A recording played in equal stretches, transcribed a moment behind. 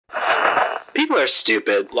People are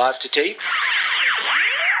stupid. Live to tape.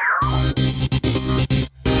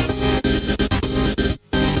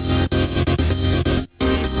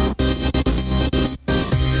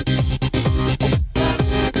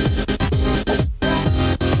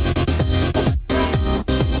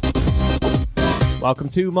 Welcome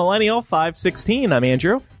to Millennial 516. I'm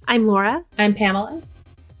Andrew. I'm Laura. I'm Pamela.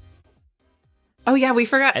 Oh yeah, we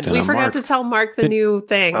forgot Mark. to tell Mark the new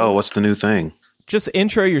thing. Oh, what's the new thing? Just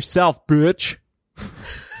intro yourself, bitch.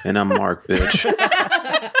 And I'm Mark, bitch.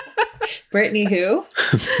 Brittany who?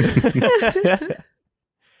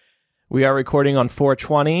 We are recording on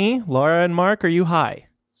 420. Laura and Mark, are you high?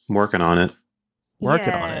 I'm working on it.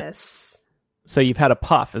 Working on it. So you've had a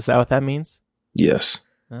puff. Is that what that means? Yes.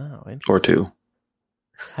 Oh, interesting. Or two.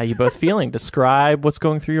 How you both feeling? Describe what's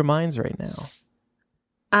going through your minds right now.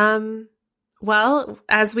 Well,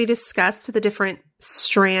 as we discussed the different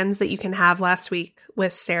strands that you can have last week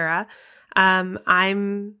with Sarah,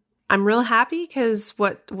 I'm real happy because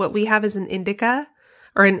what we have is an indica,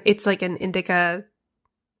 it's like an indica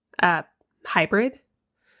hybrid.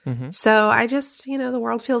 Mm-hmm. So I just, the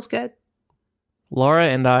world feels good. Laura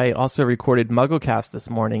and I also recorded MuggleCast this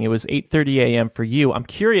morning. It was 8:30 a.m. for you. I'm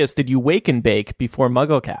curious, did you wake and bake before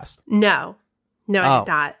MuggleCast? No, I did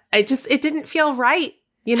not. It didn't feel right.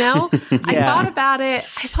 Yeah. I thought about it,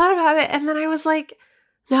 and then I was like,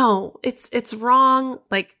 no, it's wrong.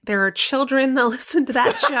 Like, there are children that listen to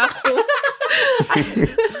that show.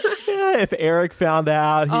 Yeah, if Eric found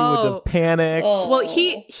out, he would have panicked. Oh. Well,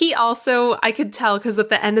 he also, I could tell, because at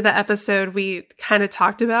the end of the episode, we kind of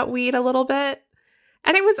talked about weed a little bit.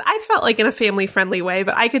 And I felt like in a family-friendly way,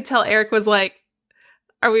 but I could tell Eric was like,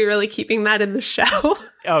 are we really keeping that in the show?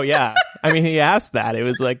 Oh, yeah. I mean, he asked that. It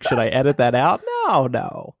was like, should I edit that out?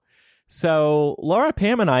 No. So Laura,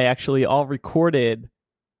 Pam, and I actually all recorded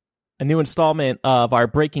a new installment of our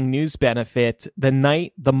breaking news benefit the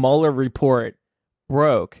night the Mueller report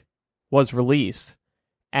was released.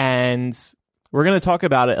 And we're going to talk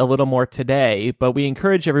about it a little more today, but we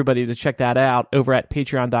encourage everybody to check that out over at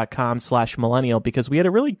patreon.com/millennial because we had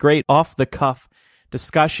a really great off-the-cuff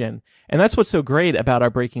discussion. And that's what's so great about our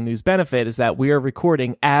breaking news benefit is that we are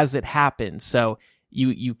recording as it happens. So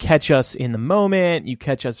you catch us in the moment, you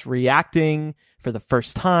catch us reacting for the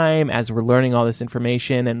first time as we're learning all this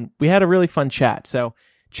information, and we had a really fun chat. So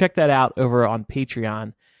check that out over on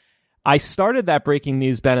Patreon. I started that breaking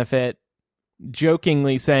news benefit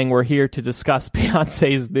jokingly saying we're here to discuss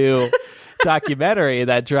Beyonce's new documentary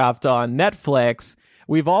that dropped on Netflix.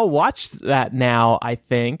 We've all watched that now, I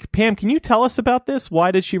think. Pam, can you tell us about this?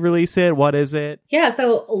 Why did she release it? What is it? Yeah,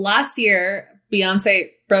 so last year, Beyonce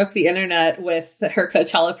broke the internet with her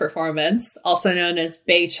Coachella performance, also known as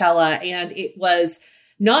Baychella, and it was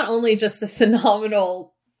not only just a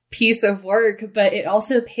phenomenal piece of work, but it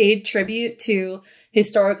also paid tribute to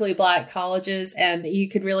historically Black colleges, and you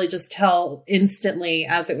could really just tell instantly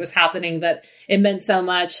as it was happening that it meant so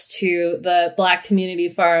much to the Black community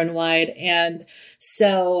far and wide. And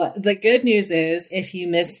so the good news is, if you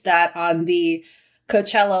missed that on the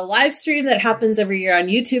Coachella live stream that happens every year on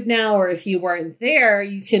YouTube now, or if you weren't there,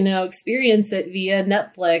 you can now experience it via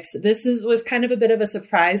Netflix. Was kind of a bit of a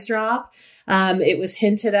surprise drop. It was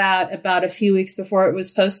hinted at about a few weeks before it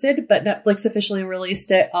was posted, but Netflix officially released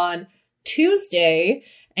it on Tuesday,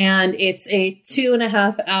 and it's a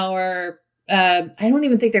 2.5 hour, I don't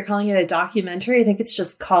even think they're calling it a documentary. I think it's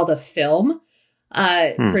just called a film,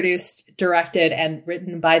 produced, directed, and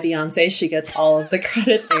written by Beyonce. She gets all of the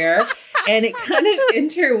credit there. And it kind of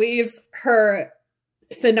interweaves her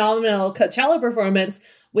phenomenal Coachella performance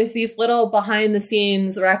with these little behind the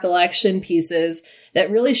scenes recollection pieces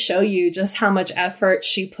that really show you just how much effort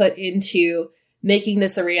she put into making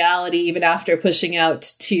this a reality, even after pushing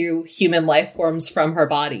out 2 human life forms from her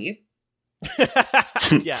body.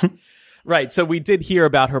 Yeah. Right. So we did hear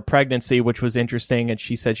about her pregnancy, which was interesting. And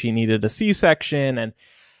she said she needed a C-section. And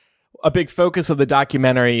a big focus of the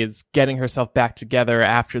documentary is getting herself back together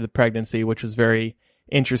after the pregnancy, which was very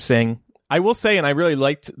interesting. I will say, and I really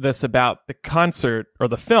liked this about the concert or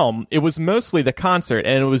the film, it was mostly the concert,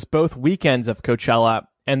 and it was both weekends of Coachella,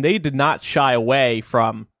 and they did not shy away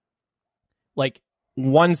from like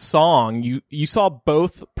one song. You saw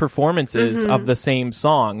both performances of the same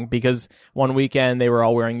song, because one weekend they were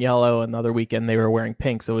all wearing yellow, another weekend they were wearing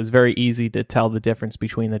pink. So it was very easy to tell the difference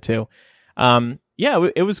between the two. Yeah,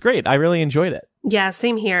 it was great. I really enjoyed it. Yeah,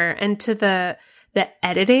 same here. And to the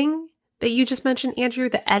editing that you just mentioned, Andrew,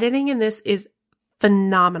 the editing in this is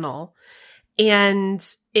phenomenal. And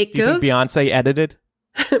it Do you think Beyonce edited?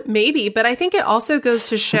 Maybe, but I think it also goes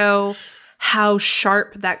to show how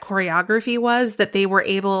sharp that choreography was, that they were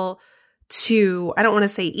able to, I don't want to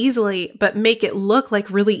say easily, but make it look like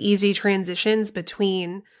really easy transitions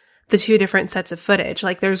between the two different sets of footage.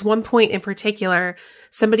 Like there's one point in particular,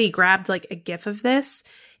 somebody grabbed like a GIF of this.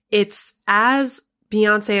 It's as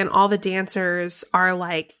Beyonce and all the dancers are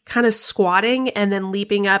like kind of squatting and then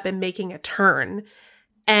leaping up and making a turn.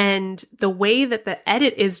 And the way that the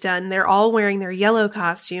edit is done, they're all wearing their yellow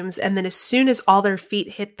costumes. And then as soon as all their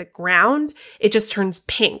feet hit the ground, it just turns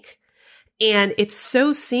pink. And it's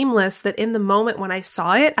so seamless that in the moment when I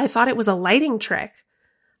saw it, I thought it was a lighting trick.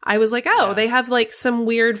 I was like, oh, they have like some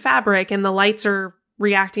weird fabric and the lights are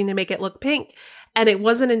reacting to make it look pink. And it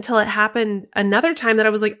wasn't until it happened another time that I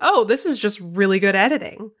was like, oh, this is just really good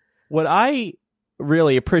editing. What I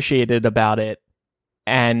really appreciated about it,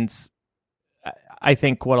 and I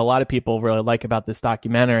think what a lot of people really like about this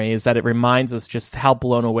documentary, is that it reminds us just how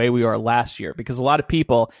blown away we were last year. Because a lot of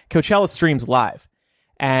people, Coachella streams live.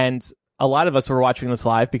 And a lot of us were watching this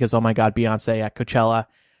live because, oh my God, Beyonce at Coachella.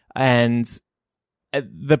 And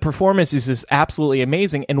the performance is just absolutely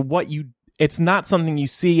amazing. And it's not something you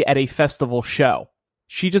see at a festival show.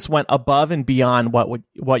 She just went above and beyond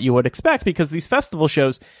what you would expect, because these festival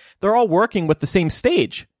shows, they're all working with the same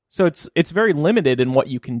stage. So it's very limited in what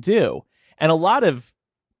you can do. And a lot of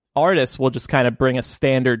artists will just kind of bring a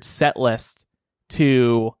standard set list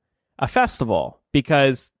to a festival,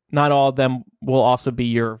 because not all of them will also be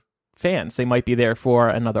your fans. They might be there for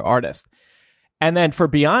another artist. And then for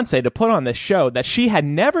Beyonce to put on this show that she had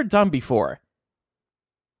never done before,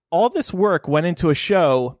 all this work went into a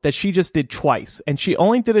show that she just did twice. And she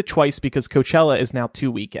only did it twice because Coachella is now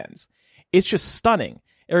 2 weekends. It's just stunning.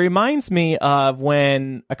 It reminds me of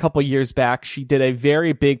when a couple years back, she did a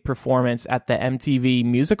very big performance at the MTV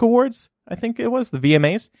Music Awards. I think it was the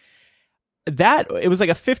VMAs. It was like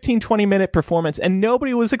a 15-20 minute performance, and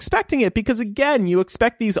nobody was expecting it, because again, you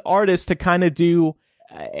expect these artists to kind of do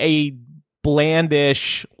a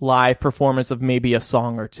blandish live performance of maybe a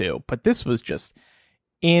song or two, but this was just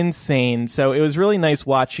insane. So it was really nice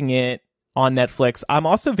watching it on Netflix. I'm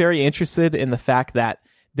also very interested in the fact that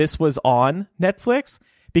this was on Netflix,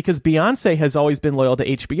 because Beyonce has always been loyal to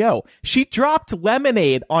HBO. She dropped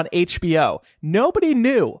Lemonade on HBO. Nobody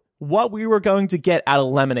knew what we were going to get out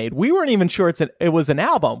of Lemonade. We weren't even sure it was an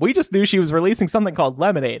album. We just knew she was releasing something called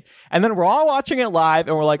Lemonade. And then we're all watching it live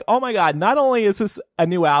and we're like, oh my God, not only is this a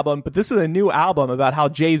new album, but this is a new album about how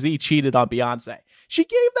Jay-Z cheated on Beyonce. She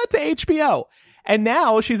gave that to HBO. And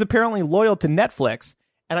now she's apparently loyal to Netflix.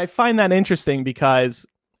 And I find that interesting, because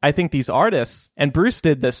I think these artists, and Bruce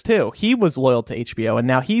did this too, he was loyal to HBO and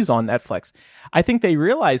now he's on Netflix. I think they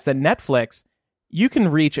realized that Netflix, you can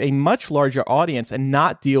reach a much larger audience and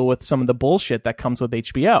not deal with some of the bullshit that comes with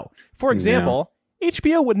HBO. For example,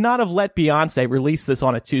 HBO would not have let Beyonce release this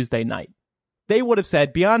on a Tuesday night. They would have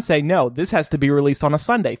said, Beyonce, no, this has to be released on a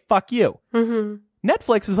Sunday. Fuck you. Mm-hmm.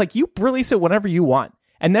 Netflix is like, you release it whenever you want.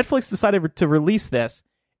 And Netflix decided to release this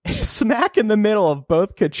smack in the middle of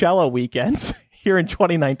both Coachella weekends here in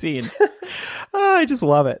 2019. I just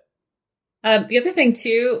love it. The other thing,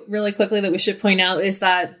 too, really quickly, that we should point out is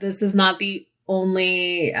that this is not the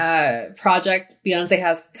only project Beyonce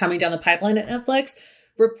has coming down the pipeline at Netflix.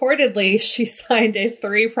 Reportedly, she signed a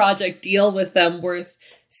 3-project deal with them worth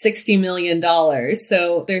 $60 million.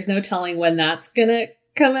 So there's no telling when that's going to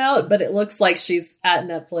come out, but it looks like she's at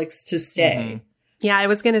Netflix to stay. Mm-hmm. Yeah, I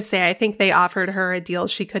was going to say, I think they offered her a deal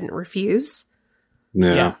she couldn't refuse.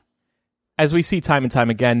 Yeah. As we see time and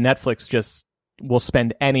time again, Netflix just will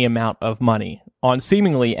spend any amount of money on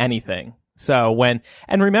seemingly anything. So and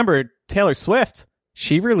remember, Taylor Swift,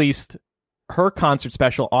 she released her concert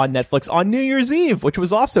special on Netflix on New Year's Eve, which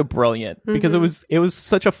was also brilliant, because it was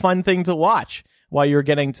such a fun thing to watch while you were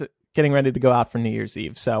getting ready to go out for New Year's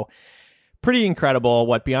Eve. So pretty incredible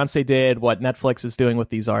what Beyonce did, what Netflix is doing with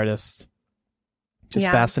these artists. Just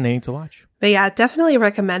fascinating to watch. But yeah, definitely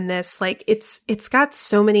recommend this. Like it's got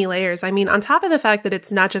so many layers. I mean, on top of the fact that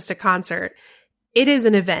it's not just a concert, it is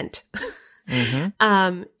an event.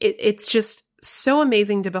 Mm-hmm. It's just so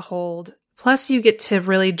amazing to behold. Plus you get to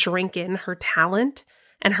really drink in her talent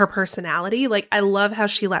and her personality. Like I love how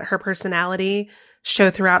she let her personality show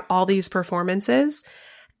throughout all these performances.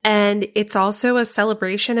 And it's also a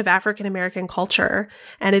celebration of African American culture,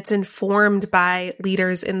 and it's informed by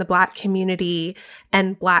leaders in the Black community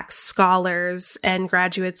and Black scholars and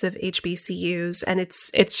graduates of HBCUs, and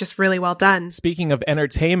it's just really well done. Speaking of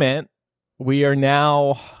entertainment, we are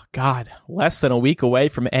now, less than a week away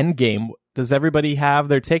from Endgame. Does everybody have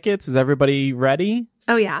their tickets? Is everybody ready?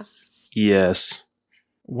 Oh, yeah. Yes.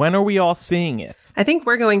 When are we all seeing it? I think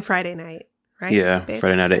we're going Friday night. Right, yeah, babe?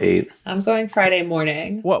 Friday night at 8. I'm going Friday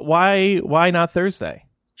morning. What? Why not Thursday?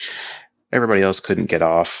 Everybody else couldn't get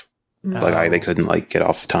off. Like they couldn't like get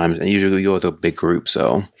off time, and usually we go with a big group,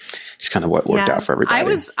 so it's kind of what worked out for everybody.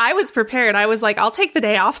 I was prepared. I was like, I'll take the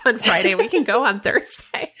day off on Friday. We can go on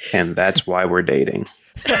Thursday. And that's why we're dating.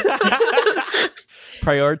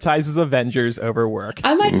 Prioritizes Avengers over work.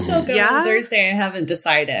 I might still go on Thursday. I haven't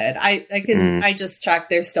decided. I just checked.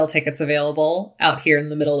 There's still tickets available out here in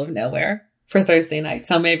the middle of nowhere for Thursday night.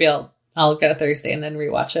 So maybe I'll go Thursday and then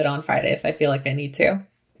rewatch it on Friday if I feel like I need to.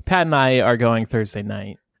 Pat and I are going Thursday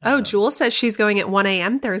night. Oh, Jewel says she's going at 1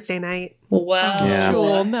 a.m. Thursday night. Well, yeah.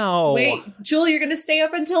 Jewel, no. Wait, Jewel, you're going to stay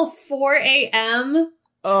up until 4 a.m.?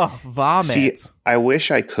 Oh, vomit. See, I wish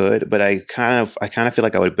I could, but I kind of feel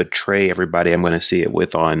like I would betray everybody I'm going to see it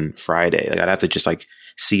with on Friday. Like I'd have to just like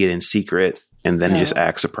see it in secret and then just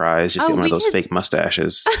act surprised. Just get one of those fake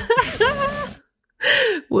mustaches.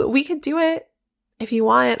 We could do it if you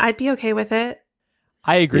want. I'd be okay with it.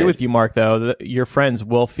 I agree with you, Mark, though. That your friends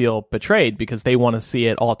will feel betrayed because they want to see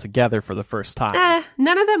it all together for the first time.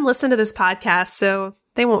 None of them listen to this podcast, so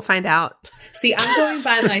they won't find out. See, I'm going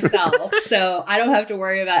by myself, so I don't have to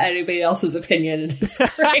worry about anybody else's opinion, and it's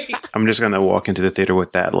great. I'm just going to walk into the theater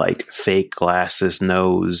with that like fake glasses,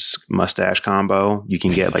 nose, mustache combo you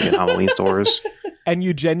can get like in Halloween stores. And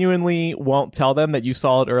you genuinely won't tell them that you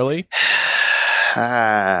saw it early?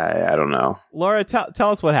 I don't know. Laura, tell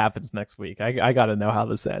us what happens next week. I got to know how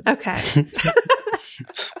this ends. Okay.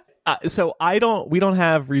 So we don't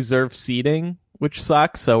have reserved seating, which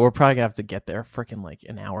sucks. So we're probably gonna have to get there freaking like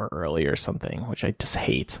an hour early or something, which I just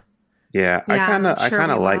hate. Yeah, I kind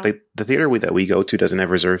of like the theater that we go to doesn't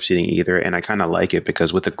have reserved seating either, and I kind of like it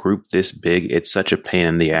because with a group this big, it's such a pain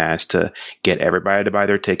in the ass to get everybody to buy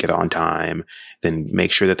their ticket on time, then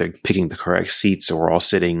make sure that they're picking the correct seats so we're all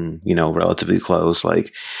sitting, relatively close.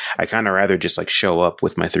 Like, I kind of rather just like show up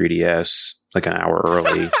with my 3DS like an hour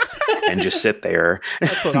early and just sit there.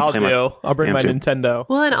 That's what I'll do. I'll bring my Nintendo.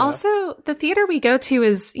 Well, and also the theater we go to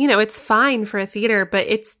is, it's fine for a theater, but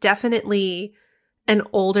it's definitely an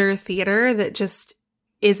older theater that just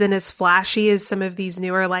isn't as flashy as some of these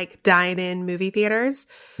newer like dine-in movie theaters.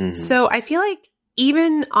 Mm-hmm. So I feel like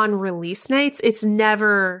even on release nights, it's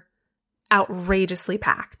never outrageously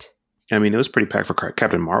packed. I mean, it was pretty packed for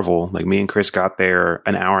Captain Marvel. Like me and Chris got there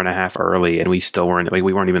an hour and a half early and we still weren't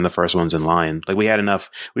we weren't even the first ones in line. Like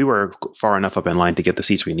we were far enough up in line to get the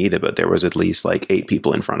seats we needed, but there was at least like 8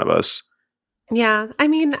 people in front of us. Yeah. I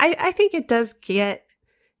mean, I think it does get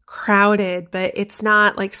crowded, but it's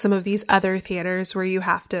not like some of these other theaters where you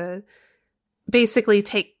have to basically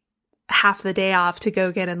take half the day off to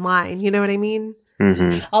go get in line. You know what I mean?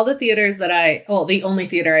 Mm-hmm. All the theaters the only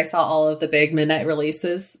theater I saw all of the big midnight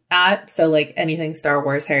releases at, so like anything Star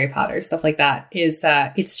Wars, Harry Potter, stuff like that, is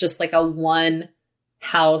it's just like a one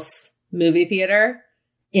house movie theater,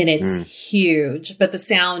 and it's huge, but the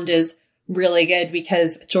sound is really good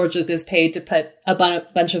because George Lucas paid to put a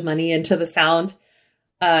bunch of money into the sound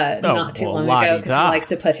not too long ago because he likes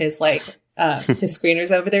to put his his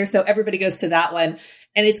screeners over there. So everybody goes to that one.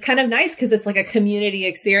 And it's kind of nice because it's like a community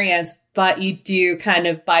experience, but you do kind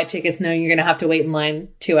of buy tickets knowing you're going to have to wait in line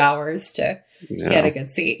 2 hours to get a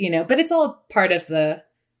good seat, but it's all part of the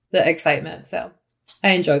excitement. So I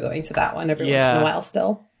enjoy going to that one every once in a while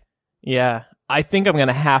still. Yeah. I think I'm going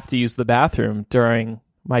to have to use the bathroom during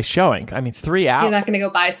my showing. I mean, 3 hours. You're not going to go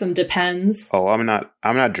buy some Depends? Oh, I'm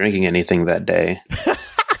not drinking anything that day.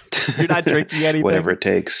 You're not drinking anything? Whatever it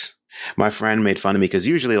takes. My friend made fun of me because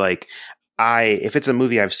usually if it's a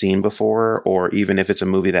movie I've seen before, or even if it's a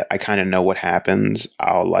movie that I kind of know what happens,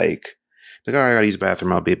 I'll all right, I gotta use the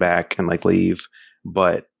bathroom, I'll be back, and leave.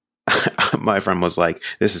 But my friend was like,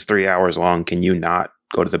 this is 3 hours long. Can you not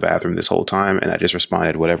go to the bathroom this whole time? And I just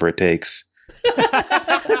responded, whatever it takes.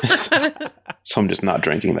 So I'm just not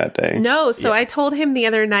drinking that day. No, so I told him the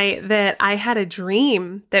other night that I had a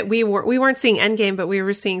dream that we weren't seeing Endgame, but we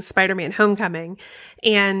were seeing Spider-Man Homecoming.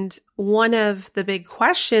 And one of the big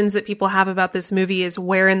questions that people have about this movie is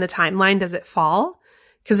where in the timeline does it fall?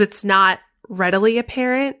 Because it's not readily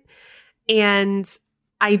apparent. And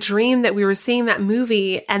I dreamed that we were seeing that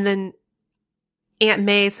movie, and then Aunt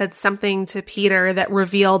May said something to Peter that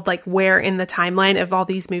revealed where in the timeline of all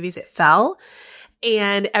these movies it fell.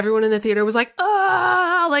 And everyone in the theater was like,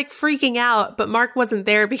 oh, freaking out. But Mark wasn't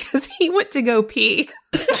there because he went to go pee.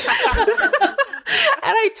 And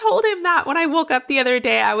I told him that when I woke up the other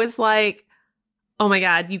day. I was like, oh my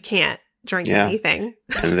God, you can't drink anything.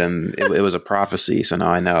 And then it was a prophecy. So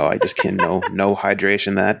now I know I just can't, no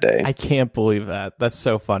hydration that day. I can't believe that. That's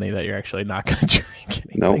so funny that you're actually not going to drink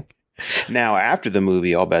anything. Nope. Now, after the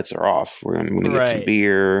movie, all bets are off. We're going to get some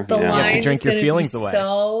beer. The line you have to drink your feelings away.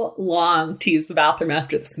 So long to use the bathroom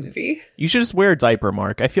after this movie. You should just wear a diaper,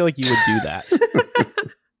 Mark. I feel like you would do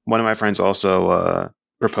that. One of my friends also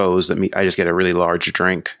proposed that I just get a really large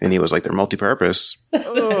drink, and he was like, they're multi-purpose. That's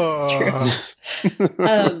true.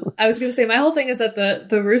 I was going to say, my whole thing is that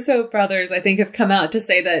the Russo brothers, I think, have come out to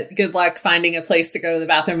say that good luck finding a place to go to the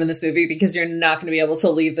bathroom in this movie because you're not going to be able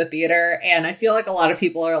to leave the theater. And I feel like a lot of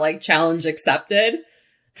people are like, challenge accepted.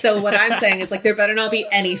 So what I'm saying is like, there better not be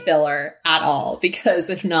any filler at all, because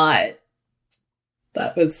if not,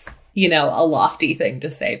 that was, a lofty thing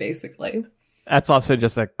to say, basically. That's also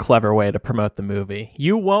just a clever way to promote the movie.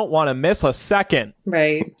 You won't want to miss a second.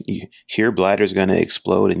 Right. Your bladder's going to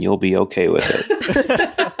explode and you'll be okay with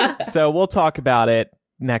it. So we'll talk about it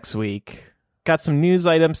next week. Got some news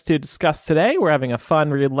items to discuss today. We're having a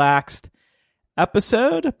fun, relaxed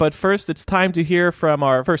episode. But first, it's time to hear from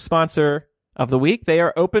our first sponsor of the week. They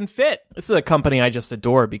are OpenFit. This is a company I just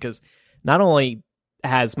adore because not only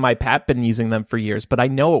has my Pat been using them for years, but I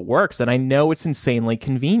know it works and I know it's insanely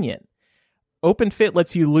convenient. OpenFit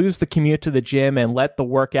lets you lose the commute to the gym and let the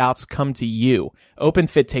workouts come to you.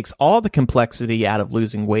 OpenFit takes all the complexity out of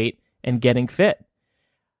losing weight and getting fit.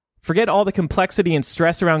 Forget all the complexity and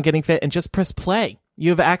stress around getting fit and just press play.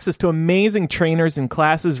 You have access to amazing trainers and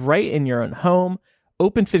classes right in your own home.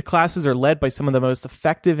 OpenFit classes are led by some of the most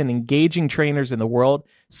effective and engaging trainers in the world.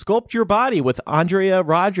 Sculpt your body with Andrea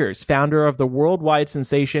Rogers, founder of the worldwide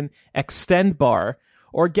sensation Extend Bar,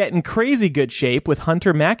 or get in crazy good shape with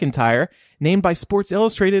Hunter McIntyre, named by Sports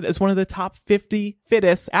Illustrated as one of the top 50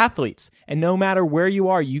 fittest athletes. And no matter where you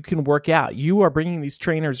are, you can work out. You are bringing these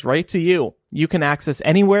trainers right to you. You can access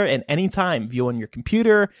anywhere and anytime, view on your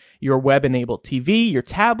computer, your web-enabled TV, your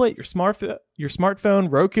tablet, your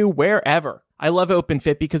smartphone, Roku, wherever. I love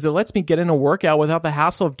OpenFit because it lets me get in a workout without the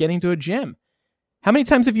hassle of getting to a gym. How many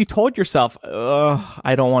times have you told yourself,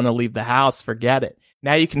 I don't want to leave the house, forget it.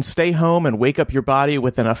 Now you can stay home and wake up your body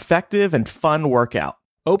with an effective and fun workout.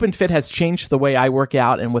 OpenFit has changed the way I work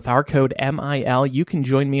out, and with our code MIL, you can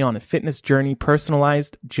join me on a fitness journey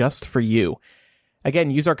personalized just for you.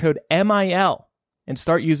 Again, use our code MIL and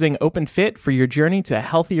start using OpenFit for your journey to a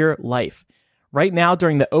healthier life. Right now,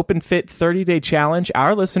 during the OpenFit 30-day challenge,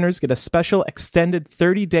 our listeners get a special extended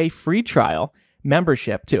 30-day free trial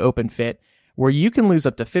membership to OpenFit, where you can lose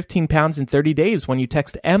up to 15 pounds in 30 days when you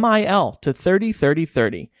text MIL to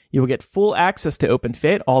 303030. You will get full access to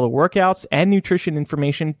OpenFit, all the workouts and nutrition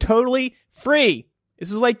information totally free.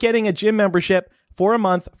 This is like getting a gym membership for a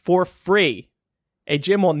month for free. A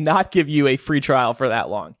gym will not give you a free trial for that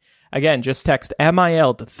long. Again, just text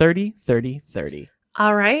MIL to 303030.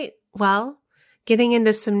 All right. Well, getting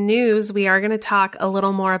into some news, we are going to talk a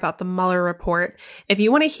little more about the Mueller report. If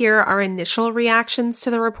you want to hear our initial reactions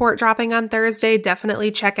to the report dropping on Thursday,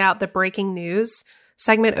 definitely check out the breaking news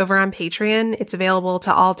segment over on Patreon. It's available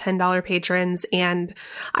to all $10 patrons. And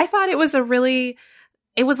I thought it was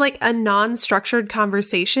like a non-structured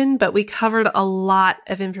conversation, but we covered a lot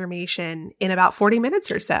of information in about 40 minutes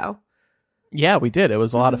or so. Yeah, we did. It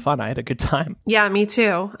was a lot of fun. I had a good time. Yeah, me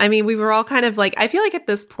too. I mean, we were all kind of like, I feel like at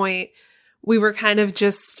this point, we were kind of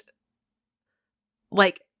just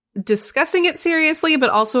like discussing it seriously, but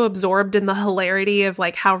also absorbed in the hilarity of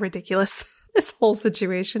like how ridiculous this whole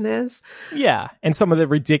situation is. Yeah. And some of the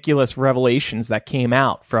ridiculous revelations that came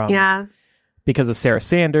out from because of Sarah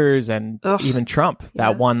Sanders and even Trump,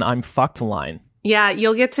 that one "I'm fucked" line. Yeah.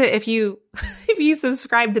 You'll get to, if you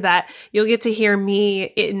subscribe to that, you'll get to hear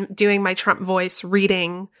me doing my Trump voice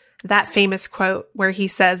reading that famous quote where he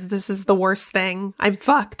says, "This is the worst thing. I'm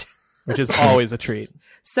fucked." Which is always a treat.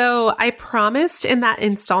 So I promised in that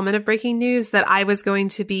installment of breaking news that I was going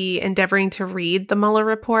to be endeavoring to read the Mueller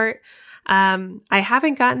report. I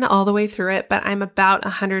haven't gotten all the way through it, but I'm about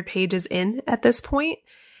 100 pages in at this point.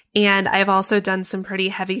 And I've also done some pretty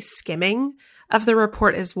heavy skimming of the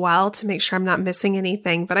report as well to make sure I'm not missing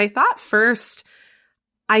anything. But I thought first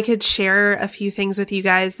I could share a few things with you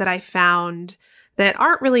guys that I found that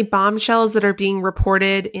aren't really bombshells that are being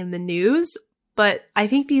reported in the news, but I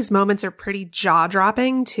think these moments are pretty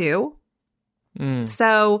jaw-dropping too.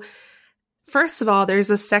 So first of all, there's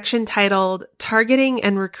a section titled Targeting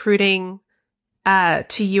and Recruiting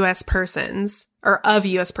to U.S. persons, or of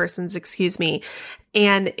U.S. persons, excuse me.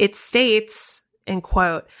 And it states, and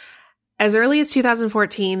quote, "As early as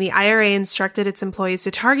 2014, the IRA instructed its employees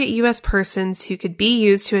to target U.S. persons who could be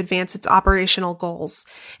used to advance its operational goals.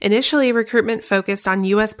 Initially, recruitment focused on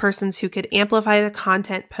U.S. persons who could amplify the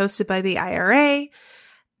content posted by the IRA.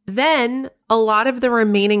 Then, a lot of the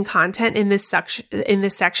remaining content in this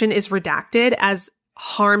section is redacted as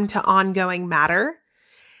harm to ongoing matter."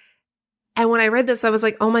 And when I read this, I was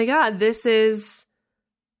like, oh my God, this is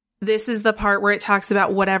the part where it talks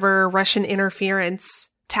about whatever Russian interference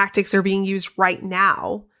tactics are being used right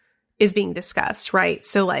now is being discussed, right?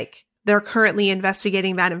 So like they're currently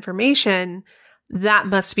investigating that information. That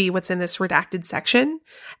must be what's in this redacted section.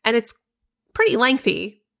 And it's pretty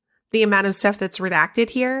lengthy, the amount of stuff that's redacted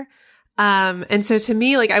here. And so to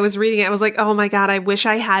me, like I was reading it, I was like, oh my God, I wish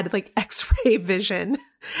I had like X-ray vision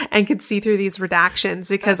and could see through these redactions,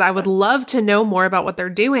 because I would love to know more about what they're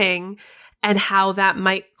doing and how that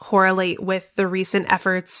might correlate with the recent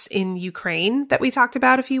efforts in Ukraine that we talked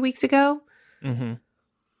about a few weeks ago. Mm-hmm.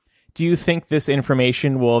 Do you think this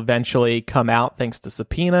information will eventually come out thanks to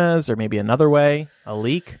subpoenas or maybe another way, a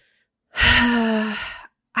leak? I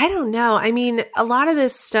don't know. I mean, a lot of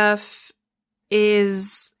this stuff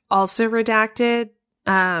is also redacted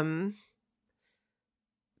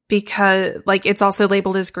because like it's also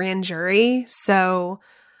labeled as grand jury. So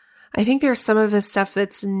I think there's some of this stuff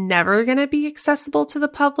that's never going to be accessible to the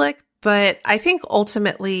public, but I think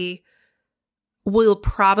ultimately we'll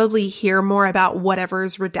probably hear more about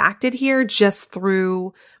whatever's redacted here just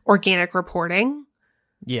through organic reporting.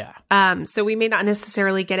 Yeah. So we may not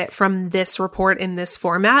necessarily get it from this report in this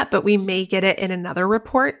format, but we may get it in another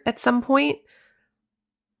report at some point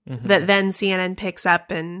that then CNN picks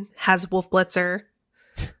up and has Wolf Blitzer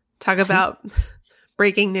talk about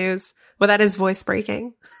breaking news without his voice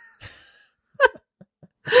breaking.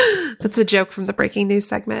 That's a joke from the breaking news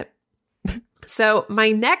segment. So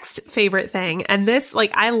my next favorite thing, and this,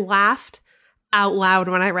 like, I laughed out loud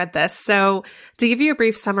when I read this. So to give you a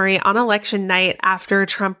brief summary, on election night after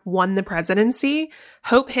Trump won the presidency,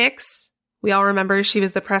 Hope Hicks, we all remember she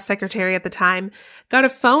was the press secretary at the time, got a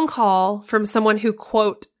phone call from someone who,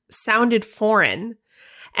 quote, sounded foreign.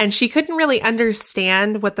 And she couldn't really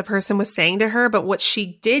understand what the person was saying to her, but what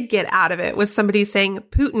she did get out of it was somebody saying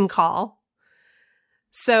Putin call.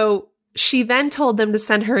 So she then told them to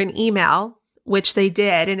send her an email, which they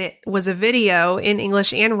did, and it was a video in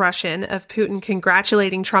English and Russian of Putin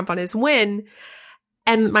congratulating Trump on his win.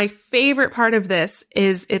 And my favorite part of this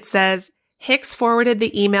is it says, Hicks forwarded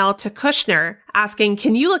the email to Kushner asking,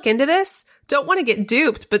 can you look into this? Don't want to get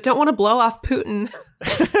duped, but don't want to blow off Putin.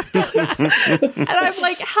 And I'm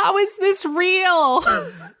like, how is this real?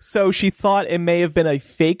 So she thought it may have been a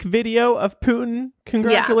fake video of Putin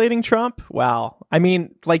congratulating Trump? Wow. I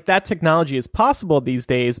mean, like, that technology is possible these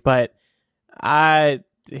days, but I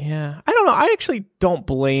don't know. I actually don't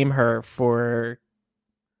blame her for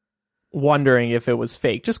wondering if it was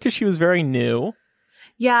fake, just because she was very new.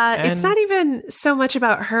 Yeah, it's not even so much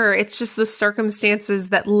about her. It's just the circumstances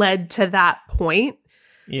that led to that point.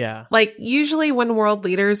 Yeah. Like, usually when world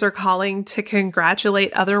leaders are calling to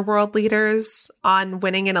congratulate other world leaders on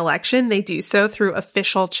winning an election, they do so through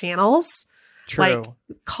official channels. True. Like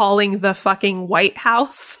calling the fucking White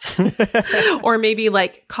House or maybe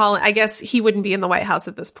like calling, I guess he wouldn't be in the White House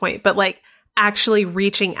at this point, but like actually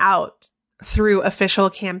reaching out through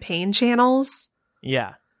official campaign channels.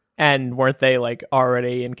 Yeah. And weren't they like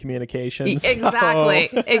already in communications? Exactly.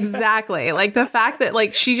 Exactly. Like the fact that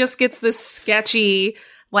like she just gets this sketchy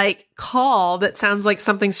like call that sounds like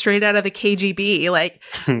something straight out of the KGB. Like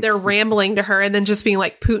they're rambling to her and then just being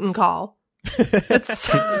like Putin call. It's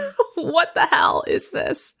what the hell is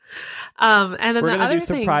this? And then we're gonna do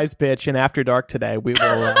surprise bitch in After Dark today. We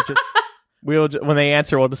will when they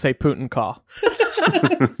answer, we'll just say Putin call,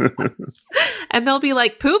 and they'll be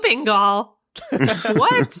like pooping call.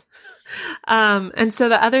 What? And so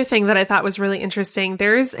the other thing that I thought was really interesting,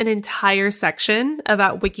 there's an entire section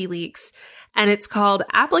about WikiLeaks, and it's called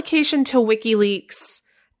Application to WikiLeaks,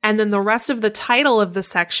 and then the rest of the title of the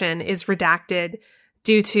section is redacted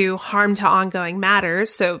due to harm to ongoing matters,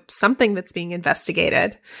 so something that's being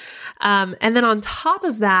investigated. And then on top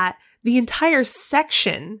of that, the entire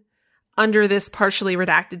section under this partially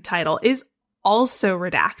redacted title is also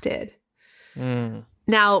redacted.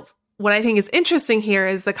 Now, what I think is interesting here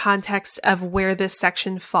is the context of where this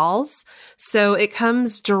section falls. So it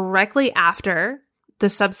comes directly after the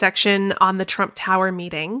subsection on the Trump Tower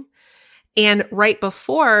meeting and right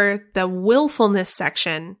before the willfulness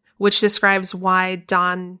section, which describes why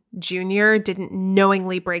Don Jr. didn't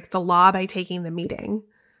knowingly break the law by taking the meeting.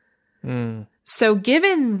 So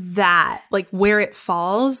given that, like where it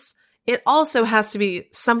falls, it also has to be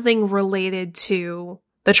something related to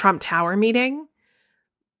the Trump Tower meeting.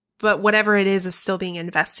 But whatever it is still being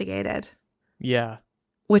investigated. Yeah.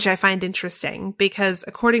 Which I find interesting because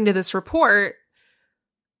according to this report,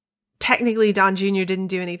 technically Don Jr. didn't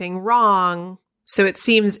do anything wrong. So it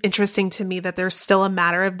seems interesting to me that there's still a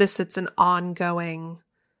matter of this. It's an ongoing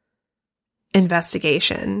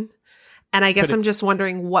investigation. And I guess I'm just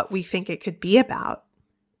wondering what we think it could be about.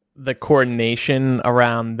 The coordination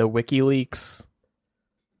around the WikiLeaks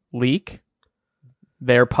leak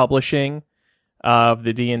they're publishing. of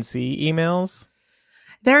the DNC emails?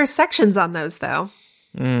 There are sections on those, though.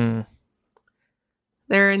 There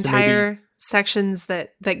are entire sections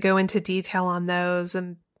that go into detail on those.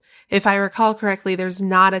 And if I recall correctly, there's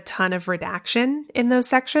not a ton of redaction in those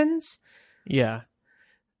sections. Yeah.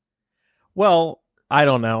 Well, I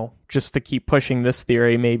don't know. Just to keep pushing this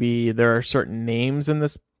theory, maybe there are certain names in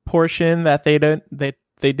this portion that they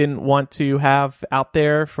didn't want to have out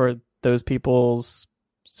there for those people's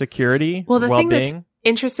security. Well, the well-being. thing that's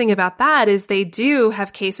interesting about that is they do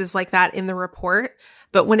have cases like that in the report,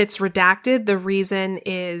 but when it's redacted, the reason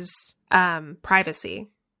is privacy.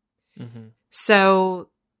 Mm-hmm. So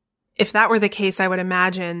if that were the case, I would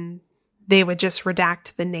imagine they would just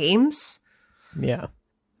redact the names. Yeah.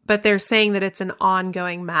 But they're saying that it's an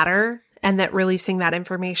ongoing matter and that releasing that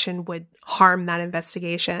information would harm that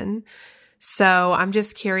investigation. So I'm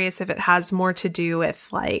just curious if it has more to do with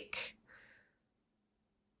like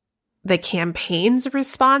the campaign's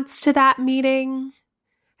response to that meeting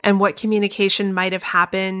and what communication might have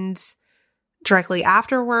happened directly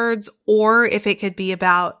afterwards, or if it could be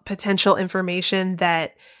about potential information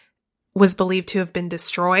that was believed to have been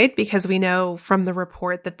destroyed, because we know from the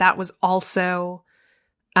report that that was also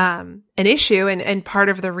an issue and part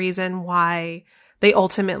of the reason why they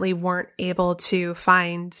ultimately weren't able to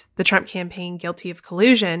find the Trump campaign guilty of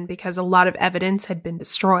collusion, because a lot of evidence had been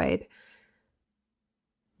destroyed.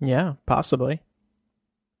 Yeah, possibly.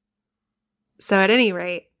 So at any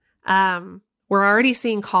rate, we're already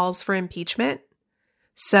seeing calls for impeachment.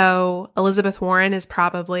 So Elizabeth Warren is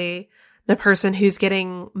probably the person who's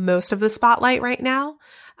getting most of the spotlight right now.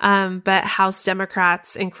 But House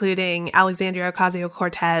Democrats, including Alexandria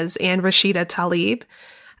Ocasio-Cortez and Rashida Tlaib,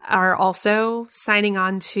 are also signing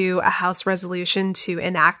on to a House resolution to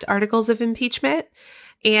enact articles of impeachment.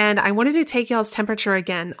 And I wanted to take y'all's temperature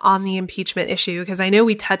again on the impeachment issue, because I know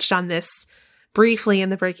we touched on this briefly in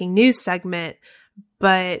the breaking news segment,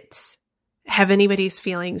 but have anybody's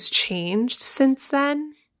feelings changed since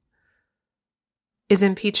then? Is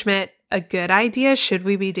impeachment a good idea? Should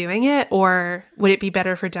we be doing it? Or would it be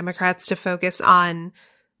better for Democrats to focus on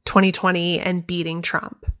 2020 and beating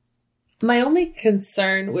Trump? My only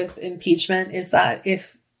concern with impeachment is that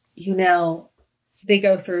if, they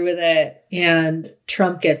go through with it and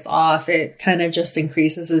Trump gets off, it kind of just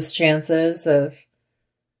increases his chances of,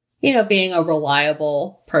 being a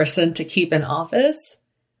reliable person to keep in office.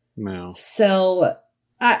 No. So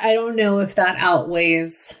I don't know if that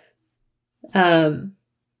outweighs, I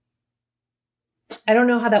don't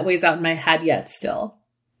know how that weighs out in my head yet still,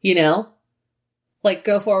 Like,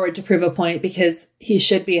 go forward to prove a point, because he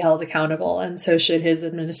should be held accountable, and so should his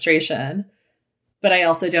administration. But I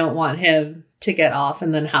also don't want him to get off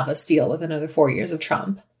and then have us deal with another 4 years of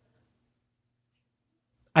Trump.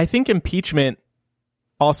 I think impeachment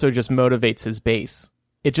also just motivates his base.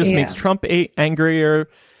 It just makes Trump angrier,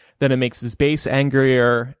 then it makes his base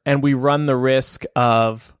angrier, and we run the risk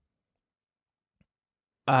of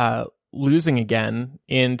losing again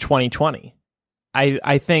in 2020.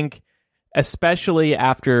 I think, especially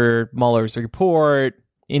after Mueller's report,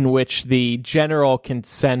 in which the general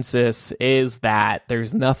consensus is that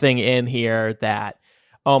there's nothing in here that,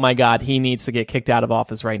 oh my God, he needs to get kicked out of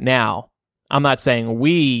office right now. I'm not saying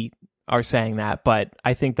we are saying that, but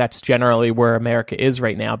I think that's generally where America is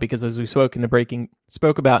right now, because as we spoke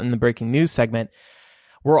about in the breaking news segment,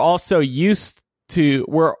 we're also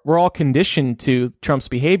we're all conditioned to Trump's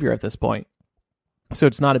behavior at this point. So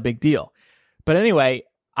it's not a big deal. But anyway,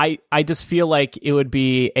 I just feel like it would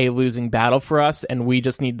be a losing battle for us, and we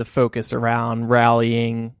just need to focus around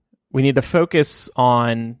rallying. We need to focus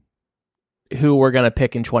on who we're going to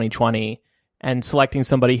pick in 2020 and selecting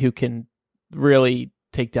somebody who can really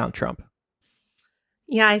take down Trump.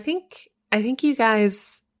 Yeah, I think you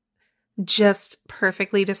guys just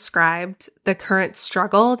perfectly described the current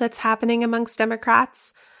struggle that's happening amongst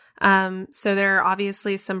Democrats. So there are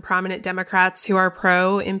obviously some prominent Democrats who are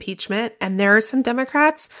pro-impeachment, and there are some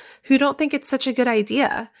Democrats who don't think it's such a good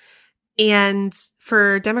idea. And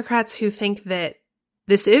for Democrats who think that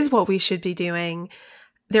this is what we should be doing,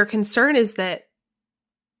 their concern is that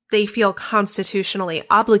they feel constitutionally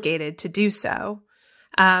obligated to do so.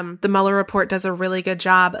 The Mueller report does a really good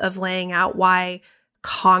job of laying out why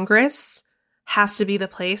Congress has to be the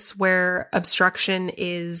place where obstruction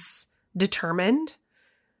is determined.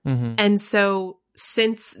 Mm-hmm. And so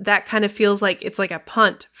since that kind of feels like it's like a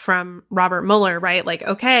punt from Robert Mueller, right? Like,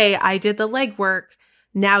 okay, I did the legwork.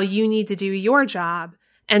 Now you need to do your job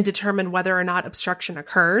and determine whether or not obstruction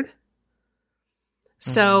occurred.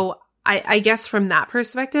 Mm-hmm. So I guess from that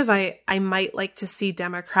perspective, I might like to see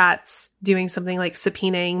Democrats doing something like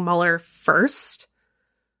subpoenaing Mueller first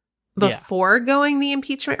before going the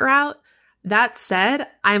impeachment route. That said,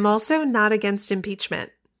 I'm also not against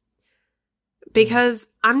impeachment because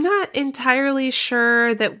I'm not entirely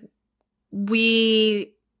sure that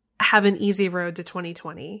we have an easy road to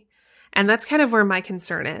 2020. And that's kind of where my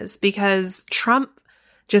concern is, because Trump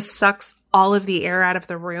just sucks all of the air out of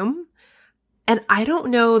the room. And I don't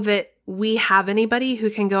know that we have anybody who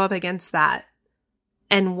can go up against that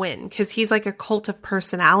and win, because he's like a cult of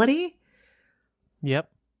personality. Yep.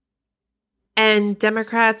 And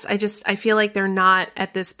Democrats, I feel like they're not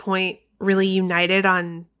at this point really united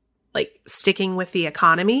on like sticking with the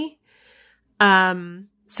economy.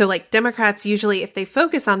 So like Democrats usually, if they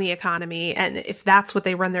focus on the economy and if that's what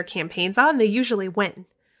they run their campaigns on, they usually win.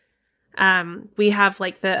 We have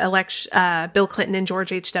like the election, Bill Clinton and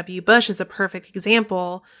George H.W. Bush is a perfect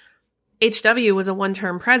example. H.W. was a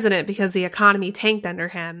one-term president because the economy tanked under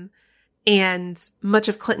him, and much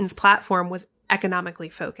of Clinton's platform was economically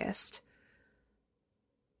focused.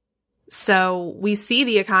 So we see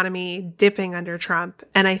the economy dipping under Trump.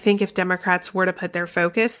 And I think if Democrats were to put their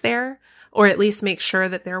focus there, or at least make sure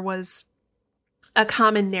that there was a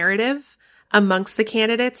common narrative amongst the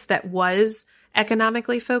candidates that was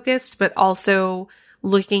economically focused, but also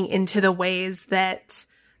looking into the ways that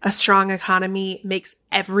a strong economy makes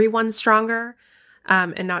everyone stronger,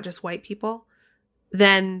 and not just white people,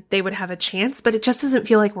 then they would have a chance. But it just doesn't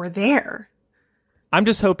feel like we're there. I'm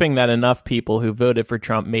just hoping that enough people who voted for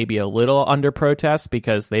Trump may be a little under protest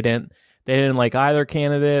because they didn't like either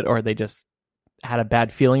candidate, or they just had a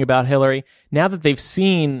bad feeling about Hillary. Now that they've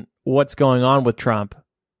seen what's going on with Trump,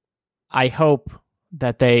 I hope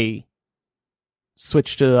that they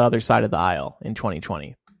switch to the other side of the aisle in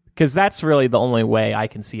 2020, because that's really the only way I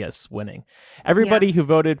can see us winning. Everybody who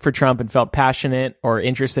voted for Trump and felt passionate or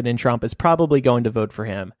interested in Trump is probably going to vote for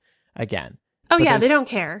him again. Oh, but yeah, they don't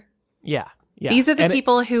care. Yeah. Yeah. These are the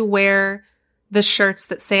people who wear the shirts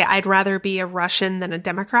that say, I'd rather be a Russian than a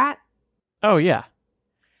Democrat. Oh, yeah.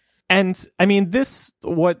 And I mean,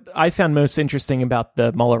 what I found most interesting about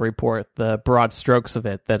the Mueller report, the broad strokes of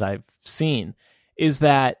it that I've seen, is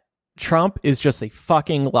that Trump is just a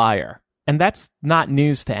fucking liar. And that's not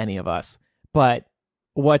news to any of us. But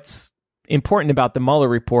what's important about the Mueller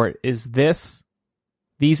report is these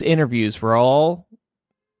interviews were all,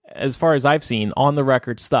 as far as I've seen, on the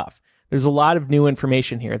record stuff. There's a lot of new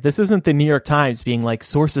information here. This isn't the New York Times being like,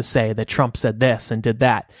 sources say that Trump said this and did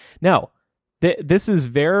that. No, this is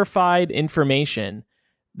verified information.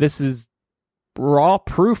 This is raw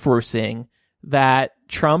proof we're seeing that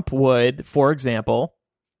Trump would, for example,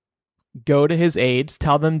 go to his aides,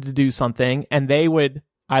 tell them to do something, and they would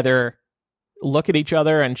either look at each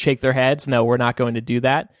other and shake their heads, no, we're not going to do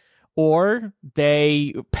that, or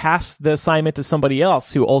they pass the assignment to somebody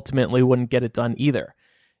else who ultimately wouldn't get it done either.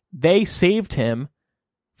 They saved him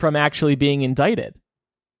from actually being indicted.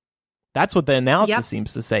 That's what the analysis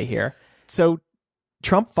seems to say here. So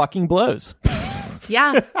Trump fucking blows.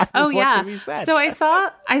 Yeah. Oh, yeah. So I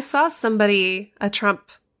saw somebody, a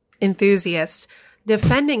Trump enthusiast,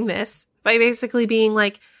 defending this by basically being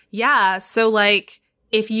like, yeah, so like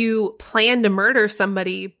if you plan to murder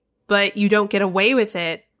somebody, but you don't get away with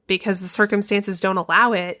it because the circumstances don't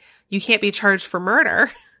allow it, you can't be charged for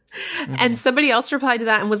murder. Mm-hmm. And somebody else replied to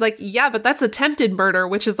that and was like, yeah, but that's attempted murder,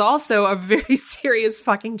 which is also a very serious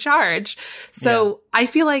fucking charge. So I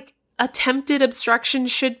feel like attempted obstruction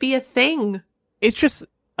should be a thing. It's just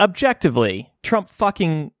objectively, Trump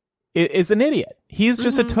fucking is an idiot. He's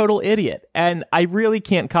just a total idiot. And I really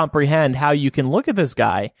can't comprehend how you can look at this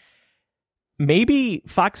guy. Maybe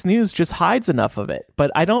Fox News just hides enough of it,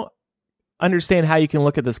 but I don't understand how you can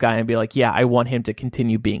look at this guy and be like, yeah, I want him to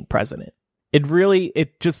continue being president.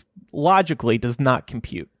 It just logically does not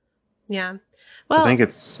compute. Yeah. Well, I think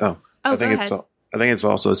it's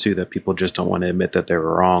also too that people just don't want to admit that they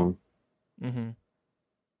were wrong. Mm-hmm.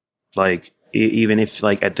 Like, even if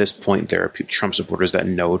like at this point there are Trump supporters that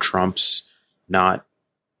know Trump's not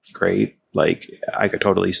great, like I could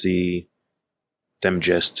totally see them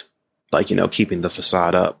just like, keeping the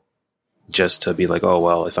facade up just to be like, oh,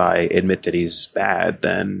 well, if I admit that he's bad,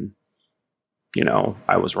 then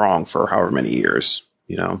I was wrong for however many years,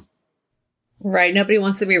 Right. Nobody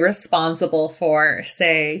wants to be responsible for,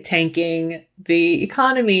 say, tanking the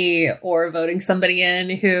economy or voting somebody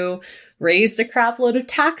in who raised a crap load of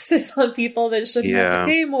taxes on people that shouldn't have to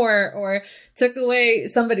pay more, or took away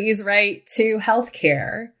somebody's right to health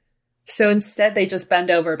care. So instead, they just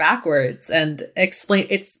bend over backwards and explain.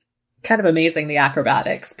 It's kind of amazing the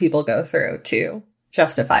acrobatics people go through to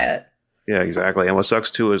justify it. Yeah, exactly. And what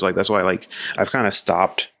sucks too is like, that's why like I've kind of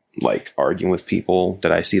stopped like arguing with people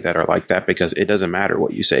that I see that are like that, because it doesn't matter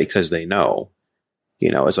what you say, because they know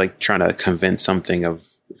It's like trying to convince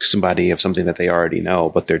somebody of something that they already know,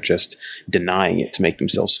 but they're just denying it to make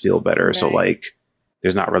themselves feel better. Right. So like,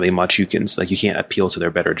 there's not really much you can't appeal to their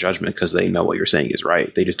better judgment because they know what you're saying is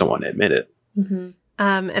right. They just don't want to admit it. Mm-hmm.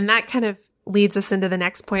 And that kind of leads us into the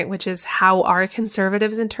next point, which is how are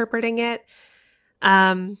conservatives interpreting it?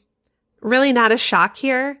 Really not a shock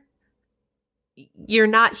here. You're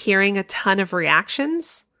not hearing a ton of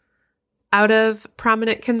reactions out of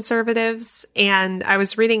prominent conservatives. And I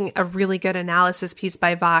was reading a really good analysis piece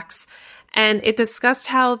by Vox, and it discussed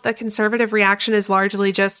how the conservative reaction is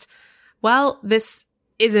largely just, well, this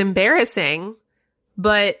is embarrassing,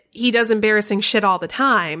 but he does embarrassing shit all the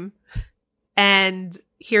time. And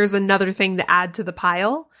here's another thing to add to the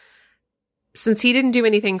pile. Since he didn't do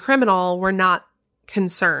anything criminal, we're not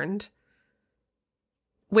concerned,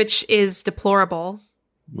 which is deplorable.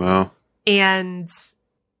 Wow. And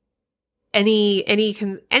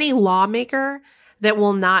any lawmaker that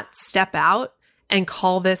will not step out and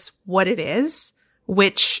call this what it is,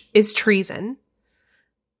 which is treason,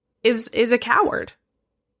 is a coward.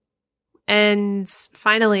 And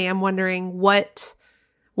finally, I'm wondering what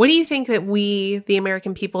do you think that we, the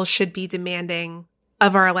American people, should be demanding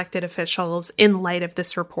of our elected officials in light of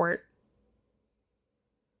this report?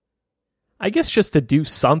 I guess just to do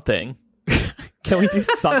something. Can we do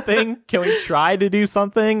something? Can we try to do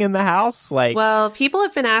something in the House? Well, people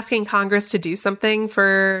have been asking Congress to do something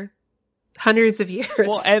for hundreds of years.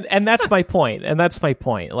 Well, and that's my point.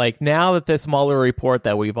 Like, now that this Mueller report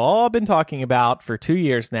that we've all been talking about for 2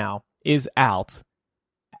 years now is out,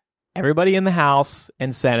 everybody in the House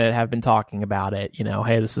and Senate have been talking about it.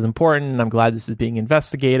 Hey, this is important. I'm glad this is being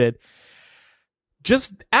investigated.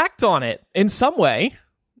 Just act on it in some way.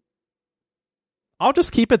 I'll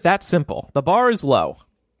just keep it that simple. The bar is low.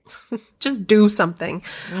 Just do something.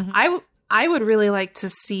 Mm-hmm. I would really like to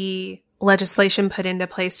see legislation put into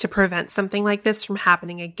place to prevent something like this from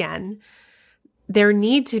happening again. There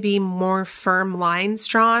need to be more firm lines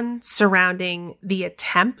drawn surrounding the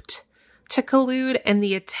attempt to collude and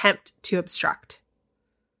the attempt to obstruct.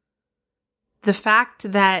 The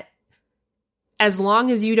fact that as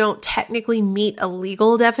long as you don't technically meet a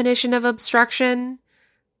legal definition of obstruction,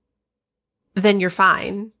 then you're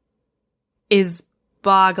fine, is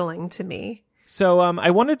boggling to me. So I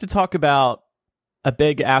wanted to talk about a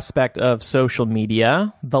big aspect of social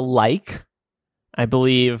media, the like. I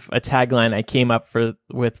believe a tagline I came up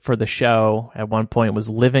with for the show at one point was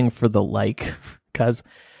living for the like, because,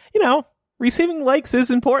 receiving likes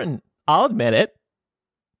is important. I'll admit it.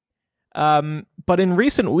 But in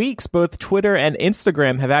recent weeks, both Twitter and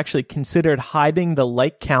Instagram have actually considered hiding the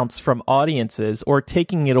like counts from audiences or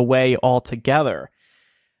taking it away altogether.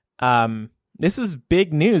 This is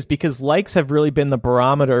big news because likes have really been the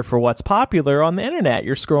barometer for what's popular on the internet.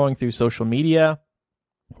 You're scrolling through social media,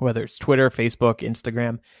 whether it's Twitter, Facebook,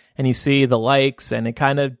 Instagram, and you see the likes, and it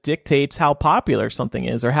kind of dictates how popular something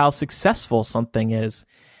is or how successful something is.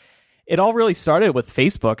 It all really started with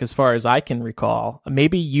Facebook, as far as I can recall.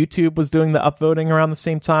 Maybe YouTube was doing the upvoting around the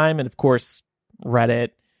same time. And of course, Reddit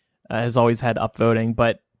has always had upvoting.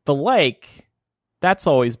 But the like, that's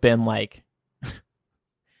always been like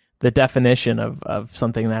the definition of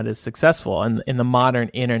something that is successful in the modern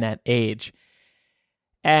internet age.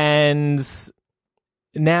 And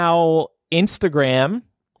now Instagram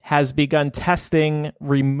has begun testing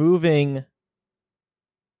removing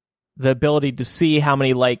the ability to see how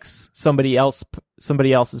many likes somebody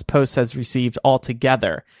else's post has received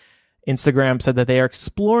altogether. Instagram said that they are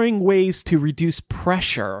exploring ways to reduce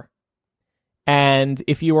pressure. And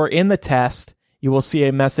if you are in the test, you will see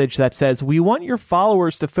a message that says, "We want your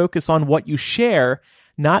followers to focus on what you share,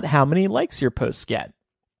 not how many likes your posts get."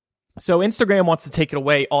 So Instagram wants to take it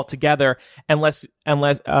away altogether, unless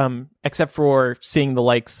except for seeing the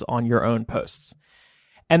likes on your own posts.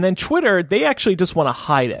 And then Twitter, they actually just want to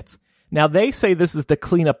hide it. Now, they say this is to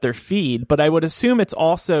clean up their feed, but I would assume it's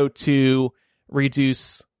also to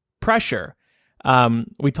reduce pressure.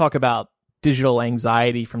 We talk about digital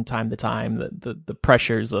anxiety from time to time, the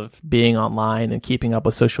pressures of being online and keeping up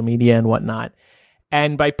with social media and whatnot.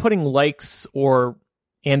 And by putting likes or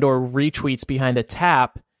retweets behind a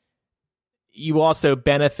tap, you also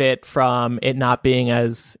benefit from it not being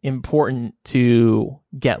as important to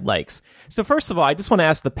get likes. So first of all, I just want to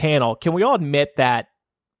ask the panel, can we all admit that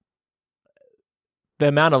the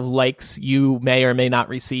amount of likes you may or may not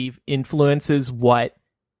receive influences what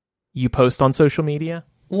you post on social media?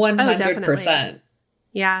 100%.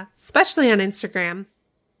 Yeah, especially on Instagram.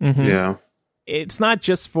 Mm-hmm. Yeah. It's not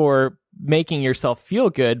just for making yourself feel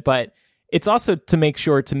good, but it's also to make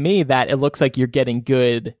sure to me that it looks like you're getting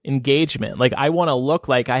good engagement. Like I want to look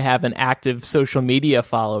like I have an active social media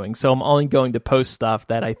following. So I'm only going to post stuff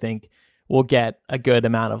that I think will get a good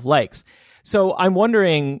amount of likes. So I'm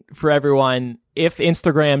wondering for everyone, if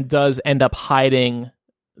Instagram does end up hiding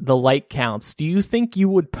the like counts, do you think you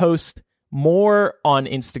would post more on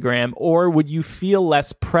Instagram, or would you feel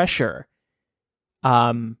less pressure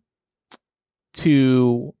to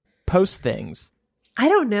post things? I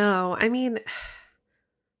don't know. I mean,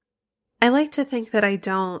 I like to think that I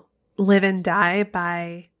don't live and die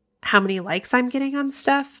by how many likes I'm getting on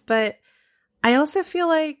stuff, but I also feel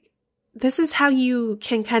like this is how you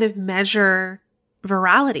can kind of measure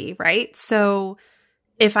virality, right? So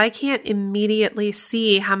if I can't immediately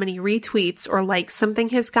see how many retweets or likes something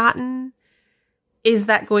has gotten, is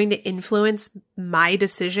that going to influence my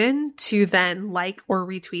decision to then like or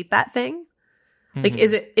retweet that thing? Mm-hmm. Like,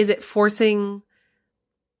 is it forcing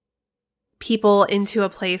people into a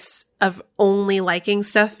place of only liking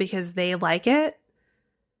stuff because they like it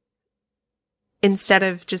instead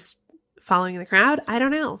of just following the crowd? I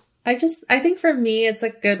don't know. I think for me, it's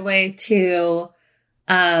a good way to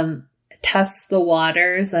test the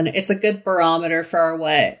waters, and it's a good barometer for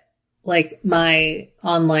what like my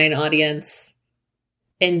online audience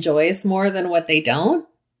enjoys more than what they don't.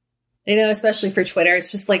 You know, especially for Twitter,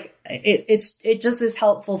 it's just like it just is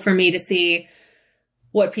helpful for me to see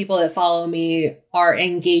what people that follow me are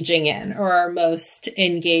engaging in or are most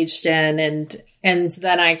engaged in, and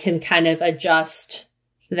then I can kind of adjust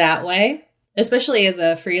that way. Especially as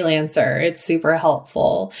a freelancer, it's super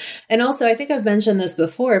helpful. And also, I think I've mentioned this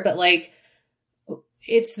before, but like,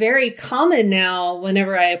 it's very common now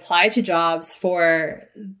whenever I apply to jobs for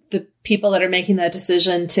the people that are making that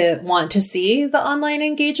decision to want to see the online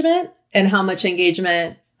engagement and how much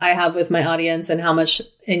engagement I have with my audience and how much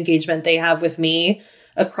engagement they have with me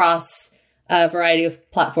across a variety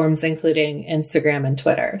of platforms, including Instagram and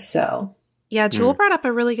Twitter. So, yeah, Jewel brought up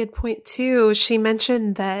a really good point too. She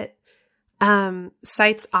mentioned that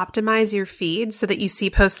sites optimize your feed so that you see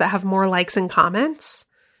posts that have more likes and comments.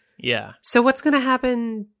 Yeah. So what's going to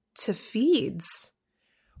happen to feeds?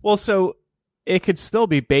 Well, so it could still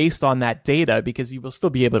be based on that data because you will still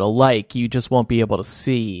be able to like, you just won't be able to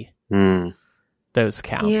see those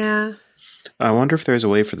counts. Yeah. I wonder if there's a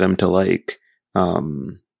way for them to like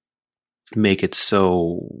make it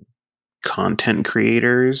so content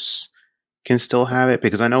creators can still have it,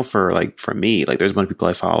 because I know for me, like there's a bunch of people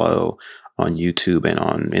I follow on YouTube and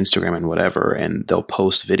on Instagram and whatever, and they'll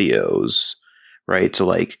post videos, right? So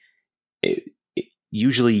like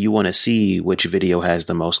usually you want to see which video has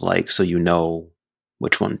the most likes so you know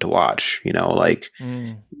which one to watch, you know, like,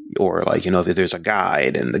 or like, you know, if there's a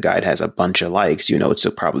guide and the guide has a bunch of likes, you know, it's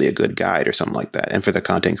probably a good guide or something like that. And for the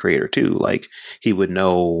content creator too, like he would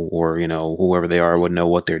know, or, you know, whoever they are would know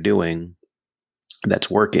what they're doing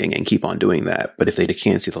that's working and keep on doing that. But if they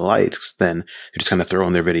can't see the likes, then they're just kind of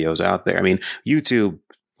throwing their videos out there. I mean, YouTube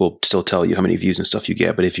will still tell you how many views and stuff you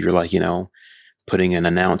get. But if you're like, you know, putting an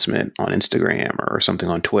announcement on Instagram or something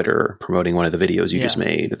on Twitter promoting one of the videos you just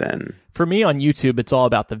made, then for me on YouTube, it's all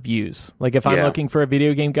about the views. Like if I'm looking for a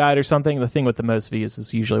video game guide or something, the thing with the most views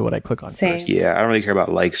is usually what I click on first. Yeah, I don't really care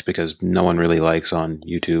about likes because no one really likes on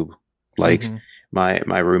YouTube. Like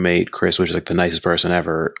my roommate Chris, which is like the nicest person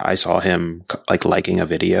ever, I saw him like liking a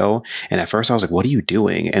video, and at first I was like, what are you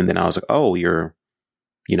doing? And then I was like, oh, you're,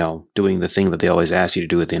 you know, doing the thing that they always ask you to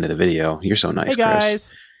do at the end of the video. You're so nice, hey guys,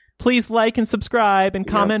 Chris. Please like and subscribe and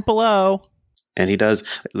comment below. And he does.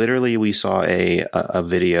 Literally, we saw a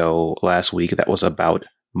video last week that was about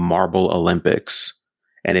Marble Olympics,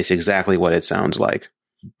 and it's exactly what it sounds like.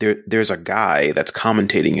 There's a guy that's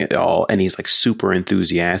commentating it all, and he's like super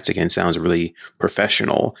enthusiastic and sounds really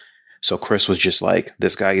professional. So Chris was just like,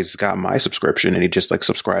 this guy has got my subscription, and he just like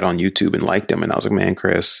subscribed on YouTube and liked him. And I was like, man,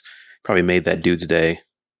 Chris probably made that dude's day.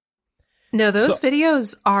 No, those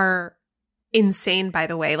videos are insane, by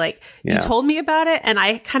the way. Like you told me about it, and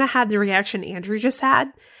I kind of had the reaction Andrew just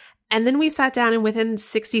had. And then we sat down, and within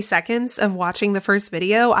 60 seconds of watching the first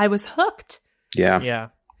video, I was hooked. Yeah.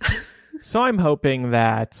 So I'm hoping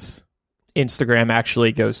that Instagram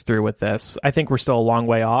actually goes through with this. I think we're still a long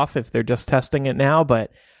way off if they're just testing it now,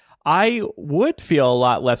 but I would feel a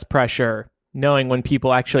lot less pressure knowing when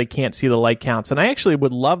people actually can't see the like counts. And I actually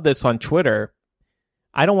would love this on Twitter.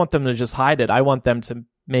 I don't want them to just hide it. I want them to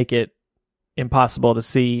make it impossible to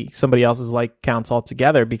see somebody else's like counts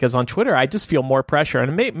altogether, because on Twitter, I just feel more pressure.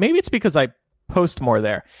 And maybe it's because I post more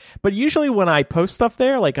there. But usually when I post stuff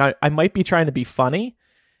there, like I might be trying to be funny.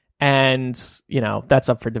 And, you know, that's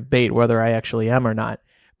up for debate whether I actually am or not.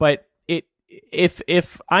 But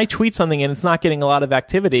if I tweet something and it's not getting a lot of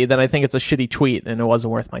activity, then I think it's a shitty tweet and it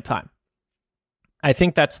wasn't worth my time. I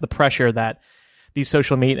think that's the pressure that these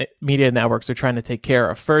social media networks are trying to take care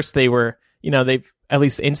of. First, they were, they've, at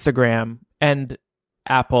least Instagram and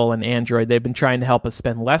Apple and Android, they've been trying to help us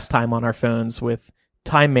spend less time on our phones with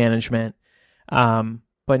time management.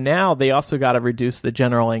 But now they also got to reduce the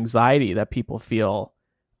general anxiety that people feel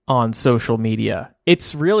on social media.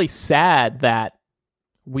 It's really sad that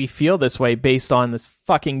we feel this way based on this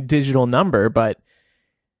fucking digital number, but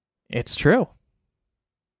it's true.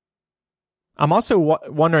 I'm also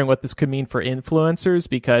wondering what this could mean for influencers,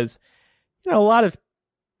 because, a lot of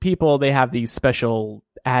people, they have these special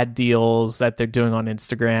ad deals that they're doing on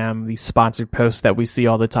Instagram, these sponsored posts that we see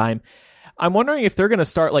all the time. I'm wondering if they're going to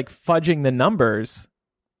start like fudging the numbers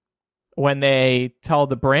when they tell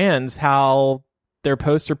the brands how their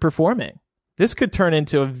posts are performing. This could turn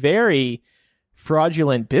into a very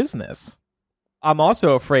fraudulent business. I'm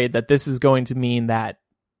also afraid that this is going to mean that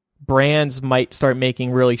brands might start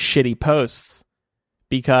making really shitty posts,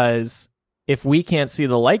 because if we can't see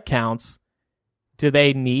the like counts, do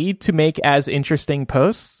they need to make as interesting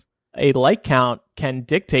posts? A like count can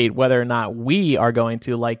dictate whether or not we are going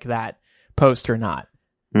to like that post or not.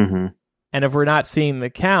 Mm-hmm. And if we're not seeing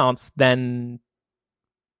the counts, then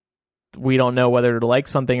we don't know whether to like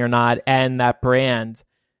something or not. And that brand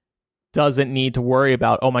doesn't need to worry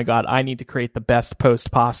about, oh my God, I need to create the best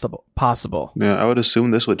post possible. Yeah, I would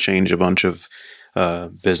assume this would change a bunch of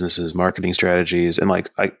businesses, marketing strategies, and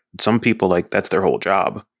some people, like, that's their whole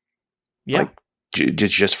job. Yeah, like,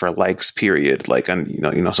 just for likes, period. Like,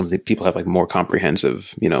 and some people have like more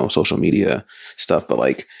comprehensive, social media stuff, but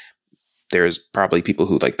like, there's probably people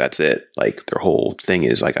who, like, that's it. Like, their whole thing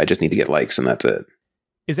is like, I just need to get likes, and that's it.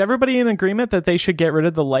 Is everybody in agreement that they should get rid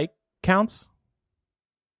of the like counts?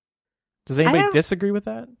 Does anybody disagree with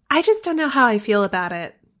that? I just don't know how I feel about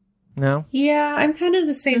it. No? Yeah, I'm kind of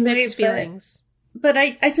the same way. Mixed feelings. But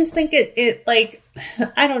I just think it like,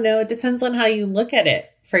 I don't know, it depends on how you look at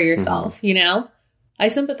it for yourself, I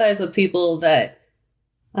sympathize with people that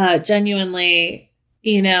genuinely,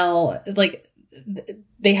 like,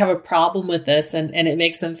 they have a problem with this and it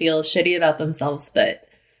makes them feel shitty about themselves.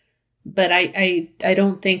 But I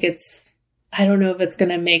don't think I don't know if it's going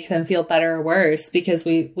to make them feel better or worse, because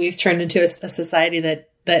we've turned into a society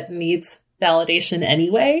that needs validation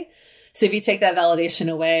anyway. So if you take that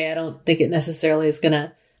validation away, I don't think it necessarily is going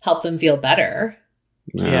to help them feel better.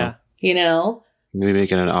 Yeah. Maybe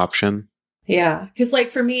make it an option. Yeah. Because,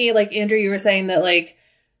 like, for me, like, Andrew, you were saying that, like,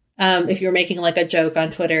 if you're making like a joke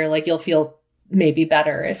on Twitter, like, you'll feel maybe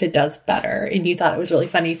better if it does better. And you thought it was really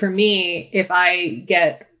funny. For me, if I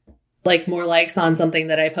get like more likes on something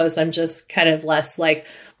that I post, I'm just kind of less like,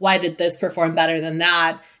 why did this perform better than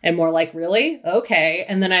that? And more like, really? Okay.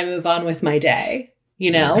 And then I move on with my day,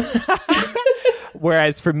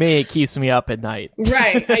 Whereas for me, it keeps me up at night.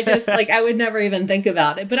 Right. I just like, I would never even think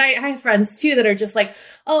about it. But I have friends too that are just like,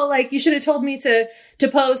 oh, like, you should have told me to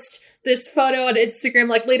post this photo on Instagram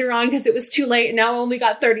like later on because it was too late. And now I only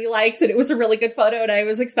got 30 likes and it was a really good photo and I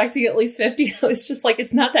was expecting at least 50. I was just like,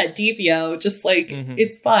 it's not that deep, yo. Just like,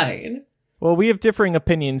 It's fine. Well, we have differing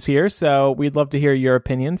opinions here, so we'd love to hear your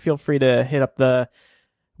opinion. Feel free to hit up the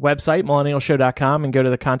website, millennialshow.com, and go to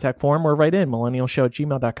the contact form or write in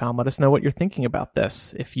millennialshow@gmail.com. Let us know what you're thinking about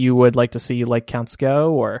this. If you would like to see like counts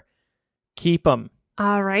go or keep them.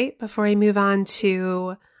 All right. Before we move on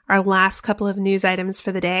to our last couple of news items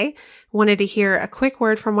for the day, wanted to hear a quick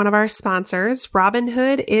word from one of our sponsors.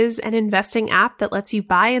 Robinhood is an investing app that lets you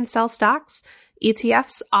buy and sell stocks,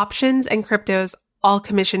 ETFs, options, and cryptos, all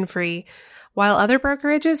commission-free. While other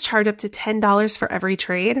brokerages charge up to $10 for every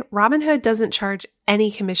trade, Robinhood doesn't charge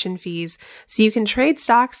any commission fees, so you can trade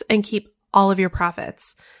stocks and keep all of your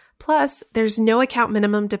profits. Plus, there's no account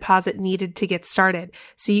minimum deposit needed to get started,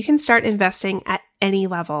 so you can start investing at any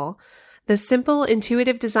level. The simple,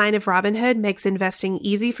 intuitive design of Robinhood makes investing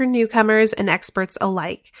easy for newcomers and experts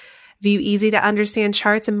alike. View easy-to-understand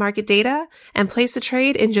charts and market data, and place a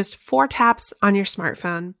trade in just 4 taps on your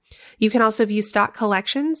smartphone. You can also view stock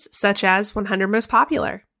collections, such as 100 Most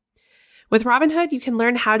Popular. With Robinhood, you can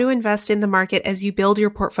learn how to invest in the market as you build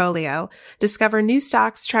your portfolio, discover new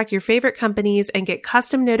stocks, track your favorite companies, and get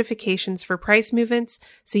custom notifications for price movements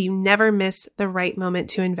so you never miss the right moment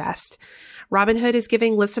to invest. Robinhood is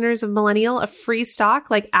giving listeners of Millennial a free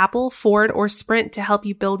stock like Apple, Ford, or Sprint to help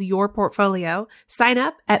you build your portfolio. Sign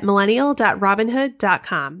up at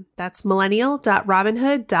millennial.robinhood.com. That's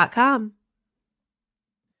millennial.robinhood.com.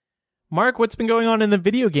 Mark, what's been going on in the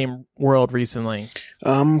video game world recently?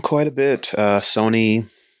 Quite a bit. Sony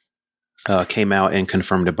came out and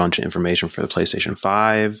confirmed a bunch of information for the PlayStation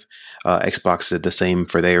 5. Xbox did the same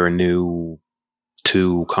for their new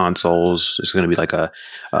 2 consoles. It's going to be like a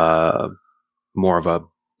more of a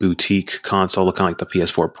boutique console, kind of like the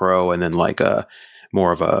PS4 Pro, and then like a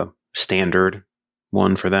more of a standard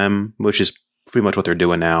one for them, which is pretty much what they're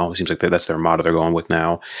doing now. It seems like that's their model they're going with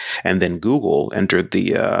now. And then Google entered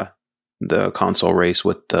the console race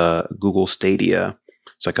with the Google Stadia.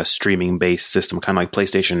 It's like a streaming based system, kind of like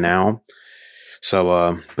PlayStation Now.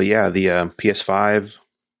 So, but yeah, the PS5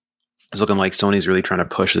 is looking like Sony's really trying to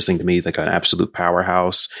push this thing to be like an absolute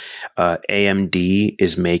powerhouse. AMD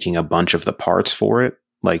is making a bunch of the parts for it,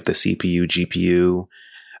 like the CPU, GPU,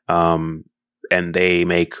 and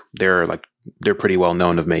they're pretty well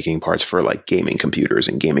known of making parts for like gaming computers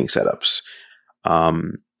and gaming setups.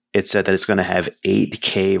 It said that it's going to have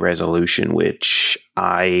 8K resolution, which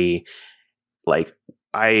I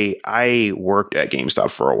worked at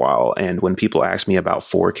GameStop for a while, and when people asked me about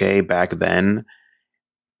 4K back then,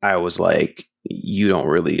 I was like, you don't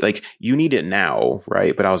really like, you need it now,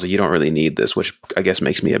 right? But I was like, you don't really need this, which I guess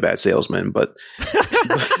makes me a bad salesman, but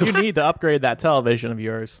you need to upgrade that television of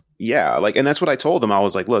yours. Yeah. Like, and that's what I told them. I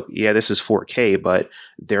was like, look, yeah, this is 4K, but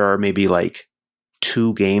there are maybe like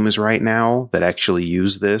 2 games right now that actually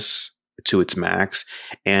use this to its max.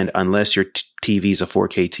 And unless your TV is a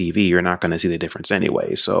 4K TV, you're not going to see the difference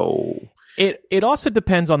anyway. So it also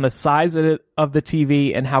depends on the size of the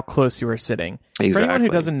TV and how close you are sitting. Exactly. For anyone who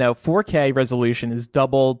doesn't know, 4K resolution is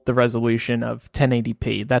double the resolution of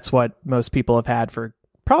 1080p. That's what most people have had for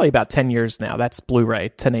probably about 10 years now. That's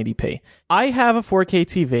Blu-ray, 1080p. I have a 4K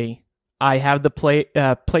TV. I have the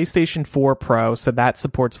PlayStation 4 Pro, so that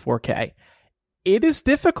supports 4K. It is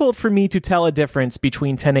difficult for me to tell a difference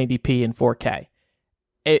between 1080p and 4K.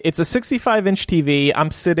 It's a 65-inch TV.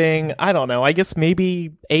 I'm sitting, I don't know, I guess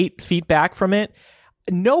maybe 8 feet back from it.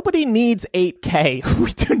 Nobody needs 8K.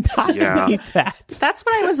 We do not need that. That's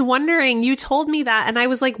what I was wondering. You told me that, and I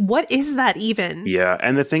was like, what is that even? Yeah,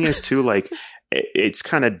 and the thing is, too, like, it's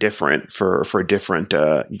kind of different for different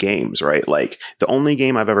games, right? Like, the only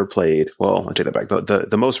game I've ever played, well, I'll take that back.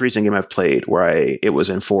 The most recent game I've played where it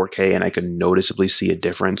was in 4K and I could noticeably see a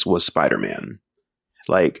difference was Spider-Man.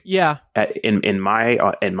 Like, yeah, in my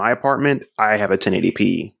apartment, I have a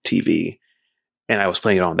 1080p TV, and I was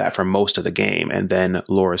playing it on that for most of the game. And then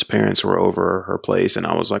Laura's parents were over her place, and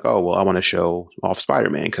I was like, oh, well, I want to show off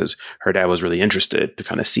Spider-Man because her dad was really interested to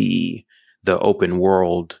kind of see the open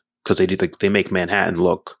world, because they make Manhattan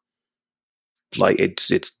look like it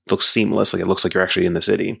looks seamless, like it looks like you're actually in the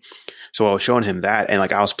city. So I was showing him that, and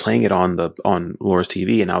like I was playing it on Laura's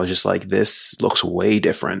TV, and I was just like, this looks way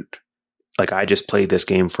different. Like, I just played this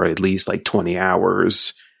game for at least like 20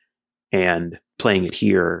 hours, and playing it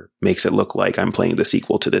here makes it look like I'm playing the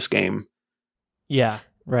sequel to this game. Yeah,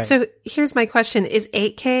 right. So here's my question. Is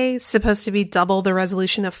 8K supposed to be double the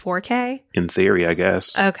resolution of 4K? In theory, I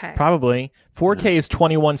guess. Okay. Probably. 4K is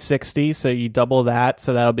 2160, so you double that,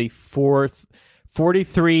 so that'll be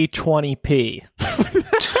 4320p.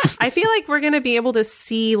 I feel like we're going to be able to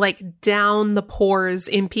see like down the pores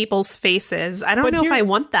in people's faces. I don't know if I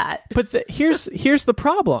want that. But here's the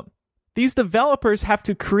problem. These developers have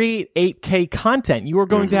to create 8K content. You are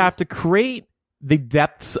going to have to create the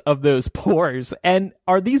depths of those pores. And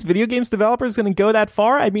are these video games developers going to go that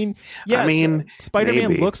far? I mean, yes,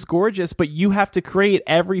 Spider-Man looks gorgeous, but you have to create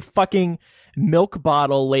every fucking milk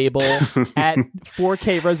bottle label at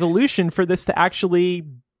 4K resolution for this to actually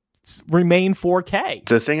remain 4K.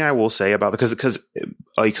 The thing I will say about because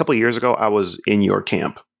a couple of years ago I was in your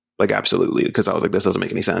camp, like absolutely, because I was like, this doesn't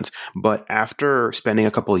make any sense. But after spending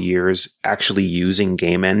a couple of years actually using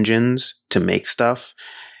game engines to make stuff,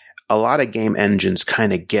 a lot of game engines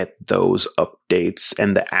kind of get those updates,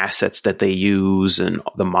 and the assets that they use and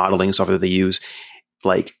the modeling software that they use,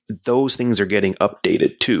 like those things are getting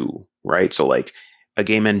updated too, right? So like a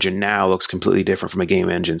game engine now looks completely different from a game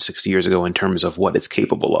engine 6 years ago in terms of what it's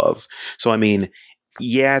capable of. So, I mean,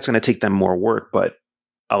 yeah, it's going to take them more work, but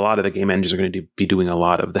a lot of the game engines are going to be doing a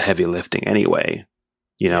lot of the heavy lifting anyway,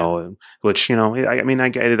 which,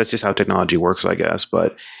 that's just how technology works, I guess.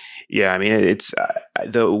 But yeah, I mean, it's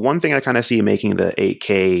the one thing I kind of see making the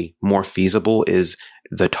 8K more feasible is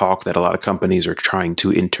the talk that a lot of companies are trying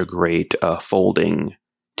to integrate folding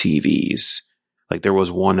TVs. Like there was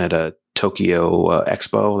one at a Tokyo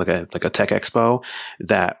expo, like a tech expo,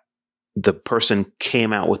 that the person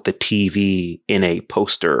came out with the TV in a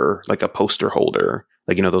poster, like a poster holder,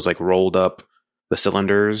 like, those like rolled up the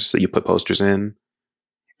cylinders that you put posters in.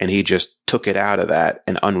 And he just took it out of that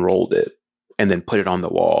and unrolled it and then put it on the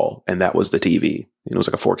wall. And that was the TV. It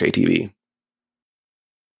was like a 4K TV.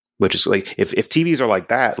 which is like, if TVs are like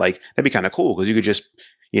that, like that'd be kind of cool because you could just,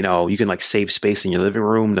 you can like save space in your living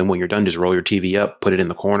room. Then when you're done, just roll your TV up, put it in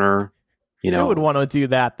the corner. I would want to do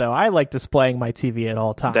that though. I like displaying my TV at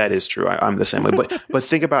all times. That is true. I'm the same way. But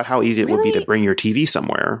think about how easy it would be to bring your TV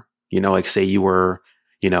somewhere. Like say you were,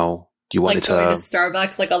 you wanted going to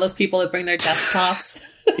Starbucks, like all those people that bring their desktops.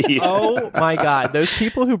 Yeah. Oh my God. Those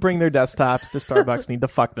people who bring their desktops to Starbucks need to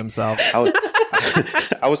fuck themselves.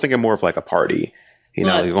 I was thinking more of like a party.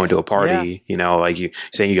 You're going to a party, like you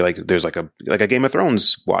saying you're like, there's like a Game of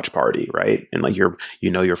Thrones watch party, right? And like your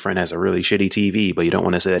friend has a really shitty TV, but you don't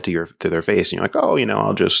want to say that to their face. And you're like, oh,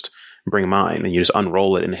 I'll just bring mine. And you just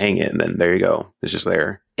unroll it and hang it. And then there you go. It's just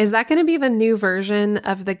there. Is that going to be the new version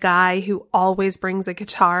of the guy who always brings a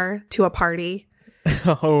guitar to a party?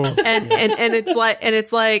 Oh, and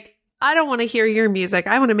it's like, I don't want to hear your music.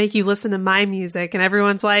 I want to make you listen to my music. And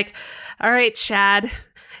everyone's like, all right, Chad.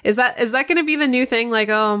 Is that going to be the new thing? Like,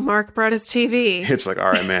 oh, Mark brought his TV. It's like, all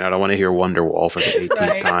right, man, I don't want to hear Wonderwall for the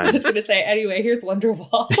 18th time. I was going to say, anyway, here's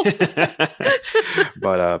Wonderwall.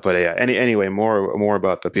 but yeah. Anyway, more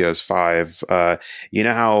about the PS5. You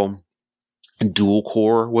know how dual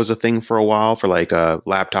core was a thing for a while for like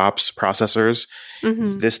laptops processors.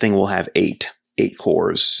 Mm-hmm. This thing will have eight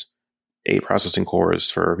cores, 8 processing cores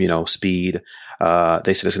for speed.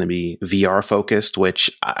 They said it's going to be VR focused, which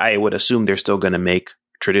I would assume they're still going to make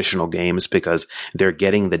traditional games because they're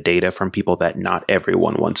getting the data from people that not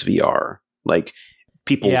everyone wants VR. Like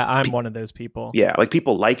people. Yeah, I'm one of those people. Yeah, like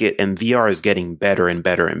people like it, and VR is getting better and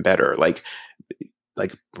better and better. Like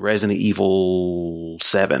Resident Evil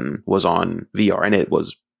 7 was on VR, and it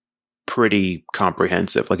was pretty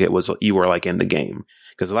comprehensive. Like you were like in the game,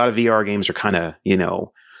 because a lot of VR games are kind of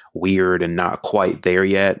weird and not quite there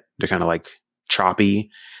yet. They're kind of like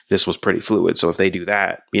choppy. This was pretty fluid. So if they do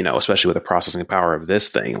that, especially with the processing power of this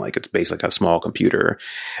thing, like it's basically like a small computer.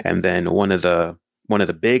 And then one of the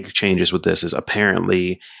big changes with this is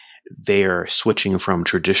apparently they're switching from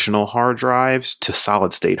traditional hard drives to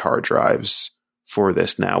solid state hard drives for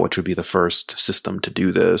this now, which would be the first system to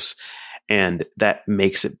do this. And that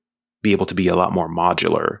makes it be able to be a lot more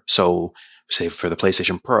modular. So say for the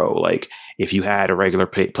PlayStation Pro, like if you had a regular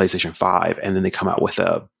PlayStation 5 and then they come out with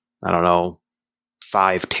a,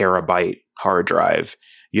 5 terabyte hard drive,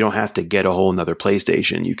 you don't have to get a whole nother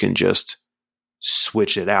PlayStation. You can just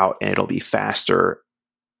switch it out and it'll be faster.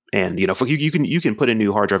 And, you can put a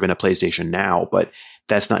new hard drive in a PlayStation now, but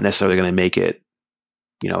that's not necessarily going to make it,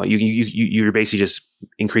 you're basically just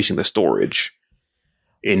increasing the storage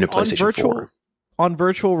in the PlayStation 4. On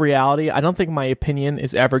virtual reality, I don't think my opinion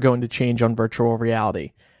is ever going to change on virtual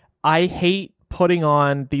reality. I hate putting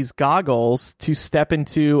on these goggles to step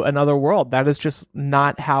into another world. That is just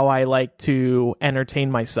not how I like to entertain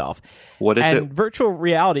myself. Virtual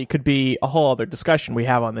reality could be a whole other discussion we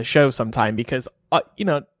have on the show sometime, because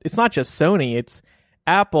it's not just Sony, it's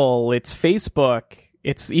Apple, it's Facebook,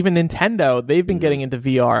 it's even Nintendo. They've been getting into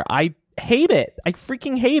VR. I hate it. I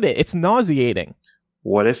freaking hate it. It's nauseating.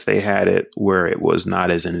 What if they had it where it was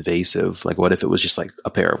not as invasive? Like, what if it was just like a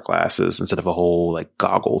pair of glasses instead of a whole like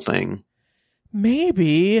goggle thing?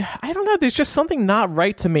 Maybe. I don't know. There's just something not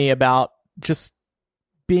right to me about just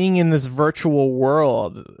being in this virtual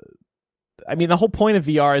world. I mean, the whole point of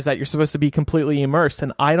VR is that you're supposed to be completely immersed,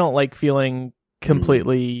 and I don't like feeling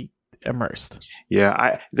completely immersed.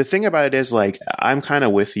 Yeah. The thing about it is, like, I'm kind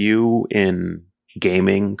of with you in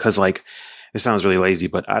gaming, because like, it sounds really lazy,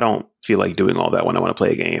 but I don't feel like doing all that when I want to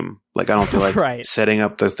play a game. Like, I don't feel like setting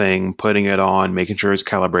up the thing, putting it on, making sure it's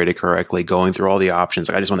calibrated correctly, going through all the options.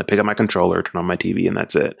 Like, I just want to pick up my controller, turn on my TV, and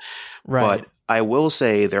that's it. Right. But I will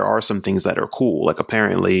say there are some things that are cool. Like,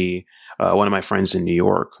 apparently, one of my friends in New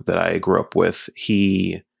York that I grew up with,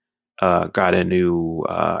 he got a new,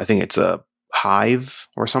 I think it's a Hive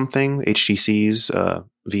or something, HTC's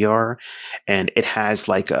VR, and it has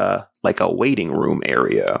like a waiting room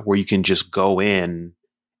area where you can just go in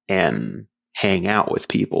and hang out with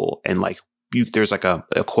people, and like there's like a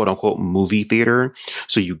quote unquote movie theater.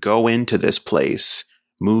 So you go into this place,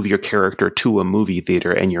 move your character to a movie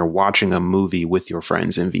theater, and you're watching a movie with your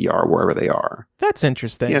friends in VR wherever they are. That's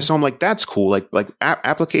interesting. Yeah, so I'm like, that's cool. Like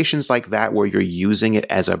applications like that where you're using it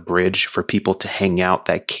as a bridge for people to hang out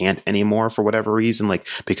that can't anymore for whatever reason, like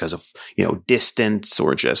because of, distance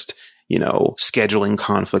or just, scheduling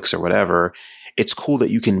conflicts or whatever. It's cool that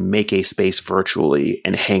you can make a space virtually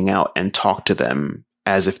and hang out and talk to them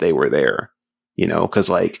as if they were there, because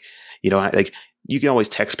like you can always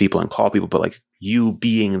text people and call people, but like you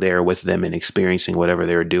being there with them and experiencing whatever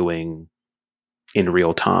they're doing in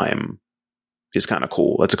real time is kind of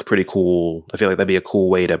cool. That's a pretty cool, I feel like that'd be a cool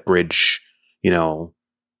way to bridge,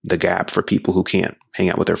 the gap for people who can't hang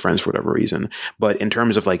out with their friends for whatever reason. But in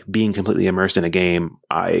terms of like being completely immersed in a game,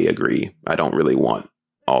 I agree. I don't really want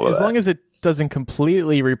all of that. As long as it doesn't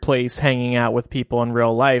completely replace hanging out with people in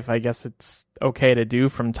real life, I guess it's okay to do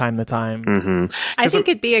from time to time. Mm-hmm. I think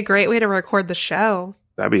it'd be a great way to record the show.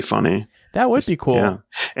 That'd be funny. That would be cool. Yeah.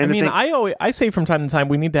 And I say from time to time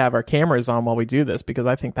we need to have our cameras on while we do this because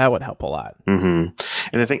I think that would help a lot. Mm-hmm.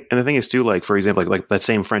 And the thing is too, like for example, like that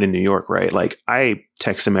same friend in New York, right? Like I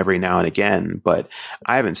text him every now and again, but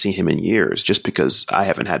I haven't seen him in years just because I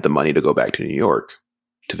haven't had the money to go back to New York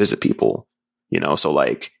to visit people. You know, so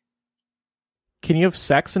like, can you have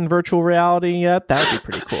sex in virtual reality yet? That would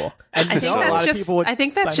be pretty cool. And I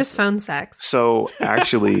think that's just phone sex. So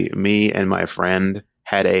actually, me and my friend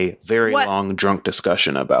had a very long drunk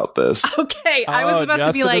discussion about this. Okay, I was about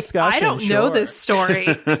to be like, I don't know this story.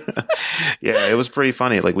 Yeah, it was pretty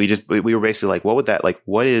funny. Like we were basically like,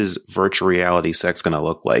 what is virtual reality sex going to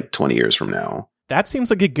look like 20 years from now? That seems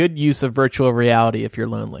like a good use of virtual reality if you're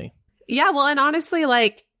lonely. Yeah, well, and honestly,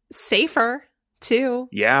 like safer too.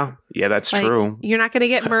 Yeah, that's true. You're not going to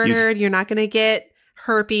get murdered. You're not going to get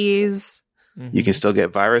herpes. Mm-hmm. You can still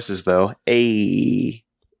get viruses though.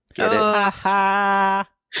 Get it?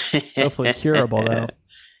 Hopefully curable though.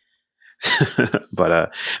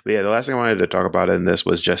 But yeah, the last thing I wanted to talk about in this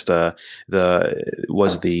was just the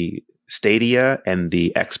Stadia and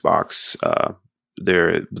the Xbox.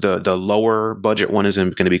 The lower budget one is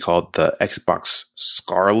going to be called the Xbox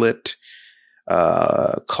Scarlet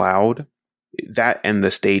Cloud. That and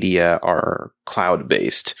the Stadia are cloud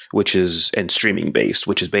based, and streaming based,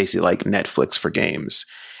 which is basically like Netflix for games.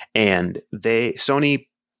 And Sony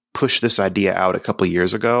pushed this idea out a couple of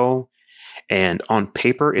years ago. And on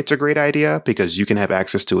paper, it's a great idea because you can have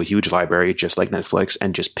access to a huge library just like Netflix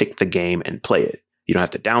and just pick the game and play it. You don't have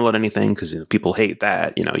to download anything because people hate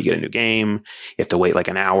that. You get a new game, you have to wait like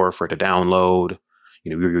an hour for it to download.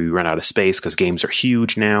 You run out of space because games are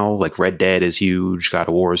huge now. Like Red Dead is huge, God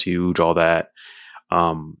of War is huge, all that.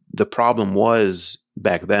 The problem was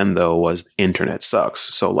back then though was internet sucks.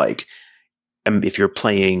 So like, if you're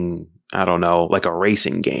playing, I don't know, like a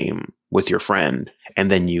racing game with your friend and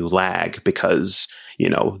then you lag because,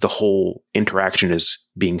 the whole interaction is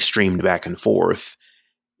being streamed back and forth,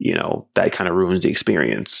 that kind of ruins the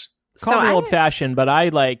experience. Call me old fashioned, but I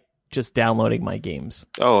like just downloading my games.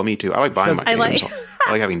 Oh, me too. I like buying my games.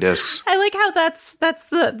 I like having discs. I like how that's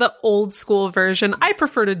the old school version. I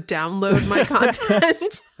prefer to download my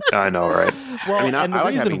content. I know, right? Well, I mean, I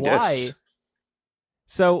like having discs.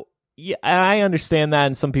 So, yeah, I understand that,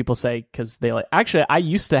 and some people say because they like. Actually, I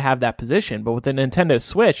used to have that position, but with the Nintendo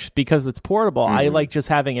Switch, because it's portable, I like just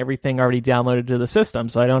having everything already downloaded to the system,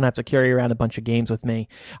 so I don't have to carry around a bunch of games with me.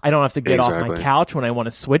 I don't have to get off my couch when I want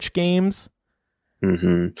to switch games.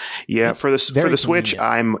 Mm-hmm. Yeah, for the Switch,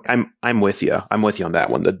 I'm with you. I'm with you on that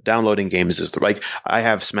one. The downloading games is I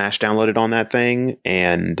have Smash downloaded on that thing,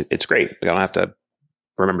 and it's great. Like, I don't have to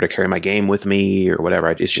remember to carry my game with me or whatever.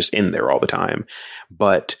 It's just in there all the time.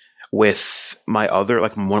 But with my other,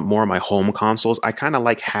 like more of my home consoles, I kind of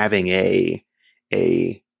like having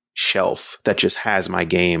a shelf that just has my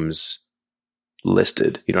games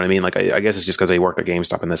listed. You know what I mean? Like, I guess it's just because I work at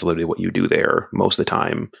GameStop and that's literally what you do there most of the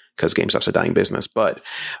time because GameStop's a dying business. But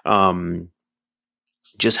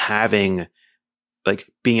just having, like,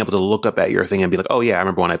 being able to look up at your thing and be like, oh yeah, I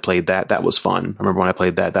remember when I played that. That was fun. I remember when I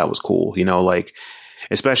played that. That was cool. Like,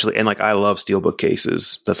 especially, and like, I love steelbook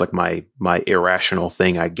cases. That's like my irrational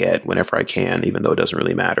thing I get whenever I can, even though it doesn't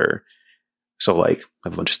really matter. So like, I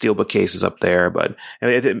have a bunch of steelbook cases up there, but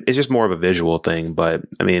it's just more of a visual thing. But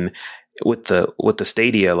I mean, with the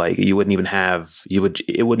Stadia, like, you wouldn't even have a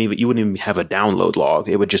download log.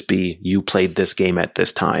 It would just be, you played this game at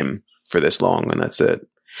this time for this long, and that's it.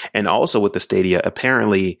 And also with the Stadia,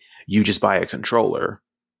 apparently you just buy a controller.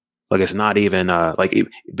 Like, it's not even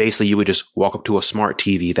basically you would just walk up to a smart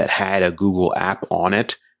TV that had a Google app on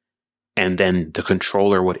it, and then the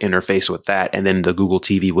controller would interface with that, and then the Google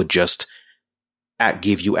TV would just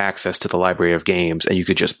give you access to the library of games, and you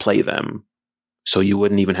could just play them. So you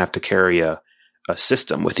wouldn't even have to carry a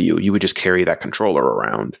system with you. You would just carry that controller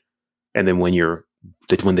around, and then when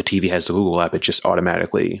the TV has the Google app, it just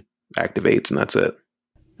automatically activates, and that's it.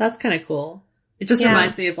 That's kind of cool. It just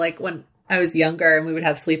reminds me of like when I was younger and we would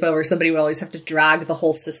have sleepover, somebody would always have to drag the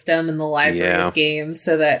whole system in the library of games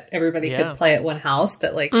so that everybody could play at one house.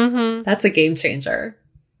 But like, that's a game changer.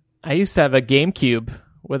 I used to have a GameCube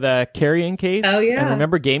with a carrying case. Oh, yeah. And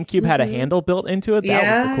remember GameCube had a handle built into it?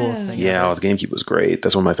 That was the coolest thing. Yeah, the GameCube was great.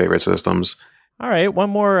 That's one of my favorite systems. All right, one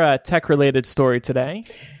more tech-related story today.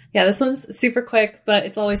 Yeah, this one's super quick, but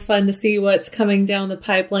it's always fun to see what's coming down the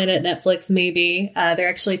pipeline at Netflix, maybe. They're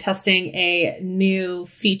actually testing a new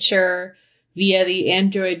feature via the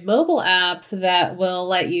Android mobile app that will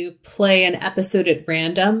let you play an episode at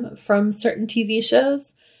random from certain TV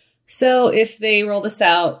shows. So if they roll this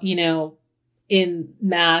out, in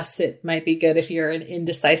mass, it might be good if you're an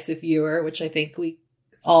indecisive viewer, which I think we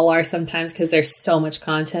all are sometimes because there's so much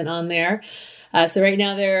content on there. So right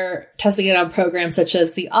now they're testing it on programs such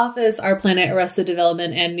as The Office, Our Planet, Arrested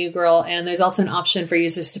Development, and New Girl. And there's also an option for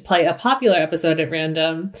users to play a popular episode at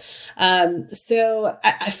random.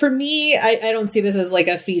 For me, I don't see this as like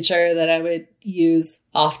a feature that I would use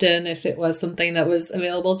often if it was something that was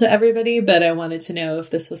available to everybody. But I wanted to know if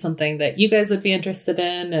this was something that you guys would be interested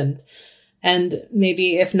in, and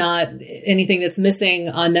maybe if not, anything that's missing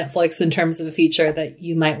on Netflix in terms of a feature that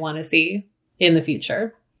you might want to see in the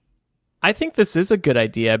future. I think this is a good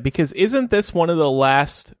idea because isn't this one of the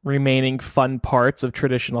last remaining fun parts of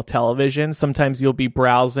traditional television? Sometimes you'll be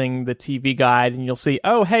browsing the TV guide and you'll see,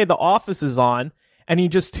 oh, hey, The Office is on, and you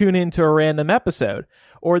just tune into a random episode.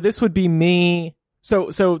 Or this would be me.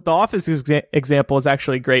 So The Office example is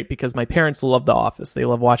actually great because my parents love The Office. They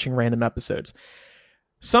love watching random episodes.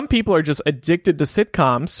 Some people are just addicted to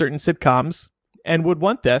sitcoms, certain sitcoms, and would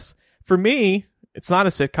want this. For me, it's not a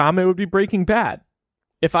sitcom. It would be Breaking Bad.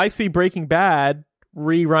 If I see Breaking Bad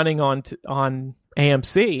rerunning on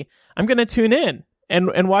AMC, I'm going to tune in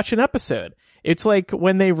and watch an episode. It's like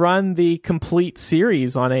when they run the complete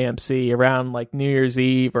series on AMC around like New Year's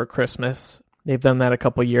Eve or Christmas. They've done that a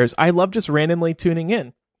couple of years. I love just randomly tuning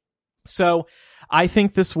in. So I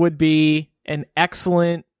think this would be an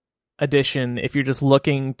excellent addition if you're just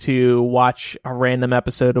looking to watch a random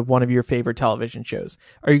episode of one of your favorite television shows.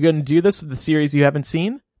 Are you going to do this with the series you haven't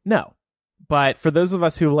seen? No. But for those of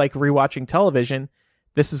us who like rewatching television,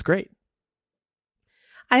 this is great.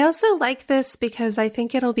 I also like this because I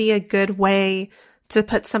think it'll be a good way to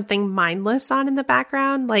put something mindless on in the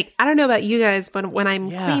background. Like, I don't know about you guys, but when I'm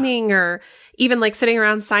cleaning or even like sitting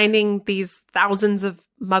around signing these thousands of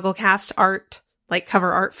MuggleCast art, like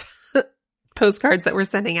cover art postcards that we're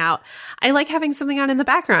sending out, I like having something on in the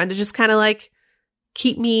background to just kind of like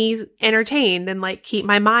keep me entertained and like keep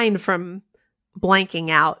my mind from blanking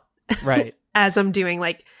out. Right. As I'm doing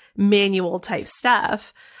like manual type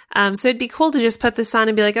stuff. So it'd be cool to just put this on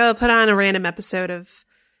and be like, oh, put on a random episode of,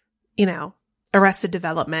 Arrested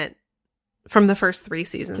Development from the first 3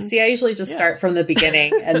 seasons. See, I usually just start from the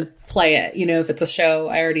beginning and play it, if it's a show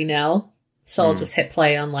I already know. So I'll just hit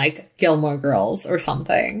play on like Gilmore Girls or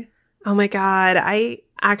something. Oh my God. I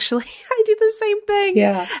do the same thing.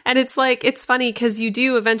 Yeah. And it's like, it's funny because you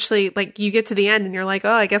do eventually, like, you get to the end and you're like,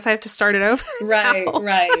 oh, I guess I have to start it over. Right. Or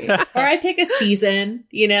I pick a season,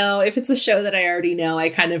 if it's a show that I already know, I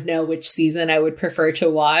kind of know which season I would prefer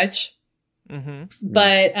to watch. Mm-hmm.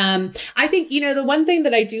 But I think, the one thing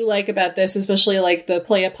that I do like about this, especially like the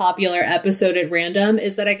play a popular episode at random,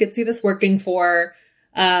 is that I could see this working for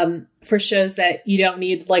shows that you don't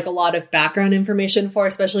need like a lot of background information for,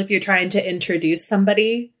 especially if you're trying to introduce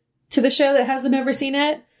somebody to the show that hasn't ever seen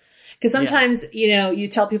it. Because sometimes, you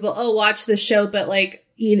tell people, oh, watch this show, but like,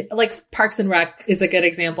 like Parks and Rec is a good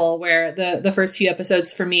example where the first few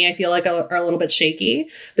episodes for me, I feel like are a little bit shaky,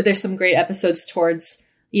 but there's some great episodes towards,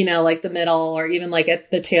 like the middle or even like at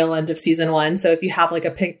the tail end of season 1. So if you have like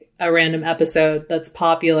a random episode that's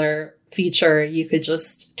popular feature, you could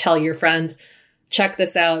just tell your friend, check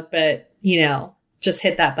this out, but, just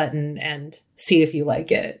hit that button and see if you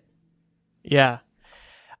like it. Yeah.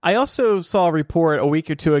 I also saw a report a week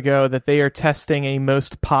or two ago that they are testing a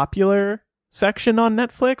most popular section on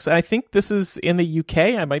Netflix. I think this is in the UK.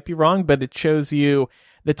 I might be wrong, but it shows you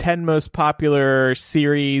the 10 most popular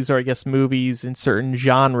series or I guess movies in certain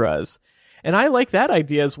genres. And I like that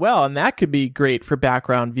idea as well. And that could be great for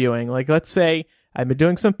background viewing. Like, let's say I've been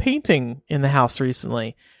doing some painting in the house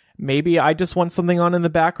recently. Maybe I just want something on in the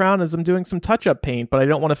background as I'm doing some touch-up paint, but I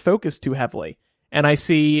don't want to focus too heavily. And I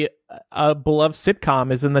see a beloved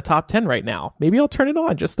sitcom is in the top 10 right now. Maybe I'll turn it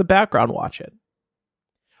on, just the background watch it.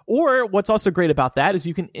 Or what's also great about that is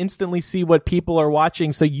you can instantly see what people are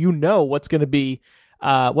watching, so what's going to be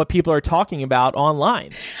what people are talking about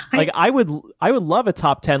online. I would love a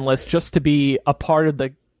top 10 list just to be a part of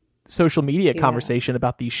the social media conversation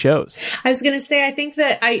about these shows. I was going to say, I think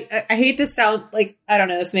that I hate to sound like, I don't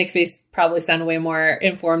know, this makes me probably sound way more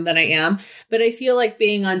informed than I am, but I feel like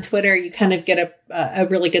being on Twitter, you kind of get a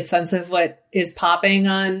really good sense of what is popping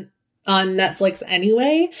on Netflix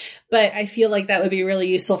anyway. But I feel like that would be really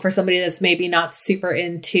useful for somebody that's maybe not super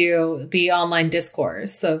into the online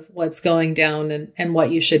discourse of what's going down and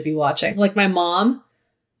what you should be watching. Like my mom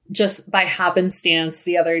just by happenstance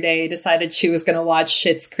the other day decided she was going to watch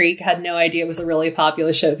Schitt's Creek, had no idea it was a really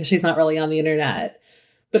popular show because she's not really on the internet.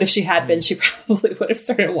 But if she had been, she probably would have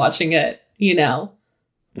started watching it,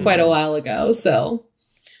 quite a while ago. So.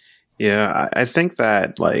 Yeah, I think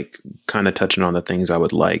that, like, kind of touching on the things I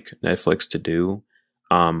would like Netflix to do.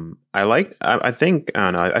 I think,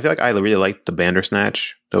 I don't know, I feel like I really liked the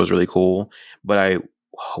Bandersnatch. That was really cool. But I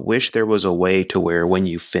wish there was a way to where when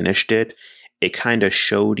you finished it, it kind of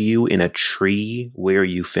showed you in a tree where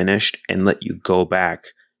you finished and let you go back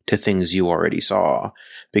to things you already saw.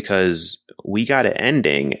 Because we got an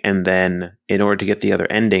ending, and then in order to get the other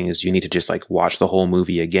endings, you need to just like watch the whole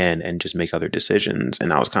movie again and just make other decisions.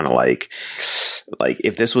 And I was kind of like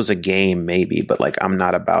if this was a game, maybe, but like I'm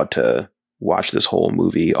not about to watch this whole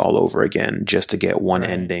movie all over again just to get one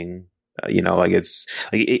ending. Like it's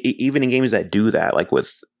like even in games that do that, like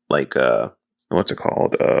with like what's it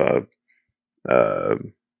called?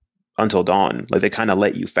 Until Dawn, like they kind of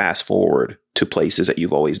let you fast forward to places that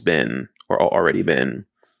you've always been or already been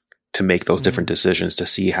to make those different decisions to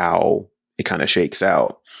see how it kind of shakes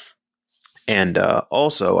out. And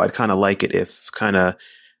also, I'd kind of like it if kind of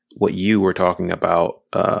what you were talking about,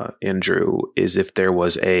 Andrew, is if there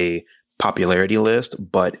was a popularity list,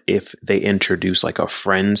 but if they introduce like a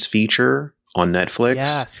friends feature on Netflix.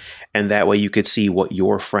 Yes. And that way you could see what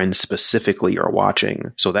your friends specifically are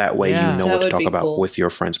watching. So that way you know what to talk about with your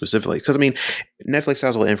friends specifically. Because I mean, Netflix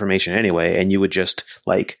has all the information anyway, and you would just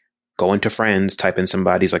like go into friends, type in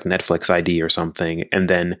somebody's like Netflix ID or something, and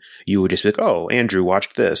then you would just be like, oh, Andrew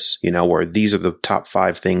watched this, or these are the top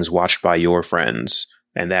 5 things watched by your friends.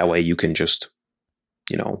 And that way you can just,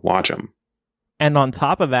 watch them. And on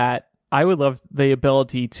top of that, I would love the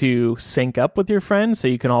ability to sync up with your friends so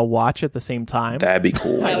you can all watch at the same time. That'd be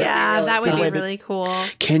cool. That would be really cool.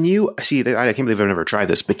 Can you see? I can't believe I've never tried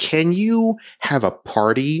this, but can you have a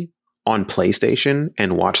party on PlayStation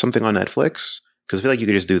and watch something on Netflix? Because I feel like you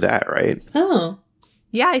could just do that, right? Oh,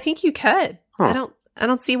 yeah, I think you could. I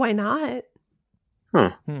don't see why not.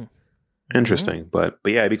 Huh. Interesting, but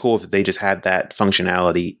yeah, it'd be cool if they just had that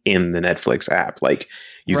functionality in the Netflix app. Like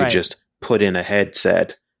you could just put in a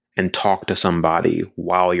headset and talk to somebody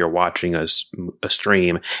while you're watching a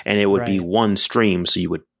stream, and it would be one stream. So you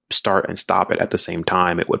would start and stop it at the same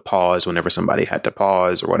time. It would pause whenever somebody had to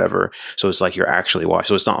pause or whatever. So it's like you're actually watching.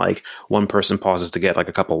 So it's not like one person pauses to get like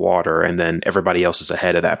a cup of water and then everybody else is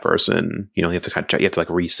ahead of that person. You have to you have to like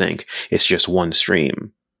resync. It's just one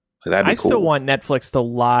stream. That'd be cool. I still want Netflix to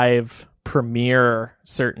live premiere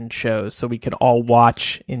certain shows so we can all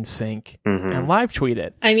watch in sync and live tweet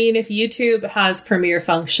it. I mean, if YouTube has premiere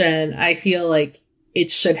function, I feel like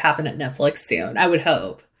it should happen at Netflix soon. I would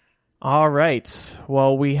hope. All right.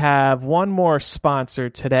 Well, we have one more sponsor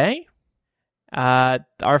today.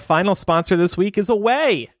 Our final sponsor this week is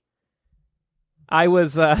Away. I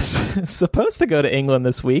was supposed to go to England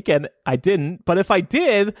this week, and I didn't. But if I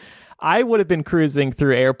did, I would have been cruising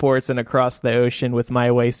through airports and across the ocean with my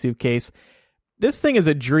Away suitcase. This thing is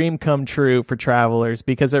a dream come true for travelers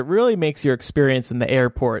because it really makes your experience in the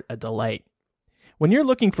airport a delight. When you're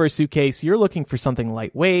looking for a suitcase, you're looking for something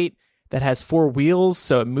lightweight, that has 4 wheels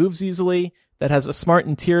so it moves easily, that has a smart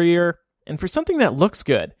interior, and for something that looks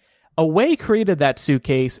good. Away created that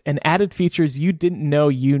suitcase and added features you didn't know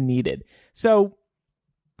you needed. So,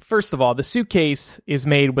 first of all, the suitcase is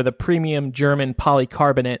made with a premium German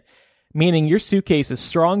polycarbonate, meaning your suitcase is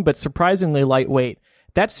strong but surprisingly lightweight.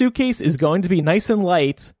 That suitcase is going to be nice and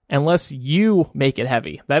light unless you make it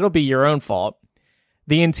heavy. That'll be your own fault.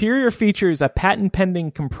 The interior features a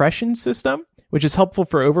patent-pending compression system, which is helpful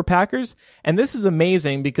for overpackers. And this is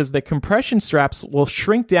amazing because the compression straps will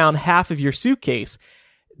shrink down half of your suitcase.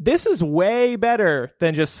 This is way better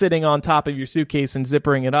than just sitting on top of your suitcase and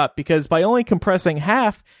zippering it up, because by only compressing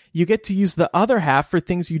half, you get to use the other half for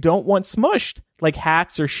things you don't want smushed, like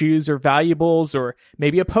hats or shoes or valuables or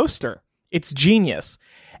maybe a poster. It's genius.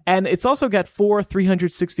 And it's also got 4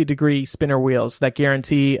 360-degree spinner wheels that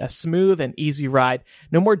guarantee a smooth and easy ride.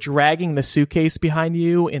 No more dragging the suitcase behind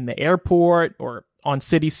you in the airport or on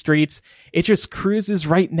city streets. It just cruises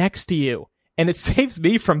right next to you. And it saves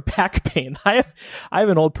me from back pain. I have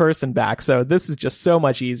an old person back, so this is just so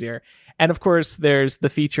much easier. And of course, there's the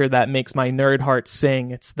feature that makes my nerd heart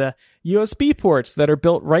sing. It's the USB ports that are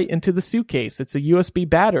built right into the suitcase. It's a USB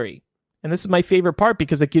battery. And this is my favorite part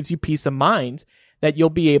because it gives you peace of mind that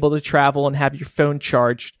you'll be able to travel and have your phone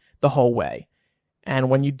charged the whole way.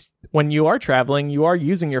 And when you are traveling, you are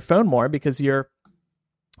using your phone more because you're,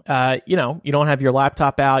 you don't have your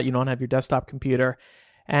laptop out, you don't have your desktop computer,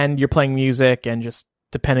 and you're playing music and just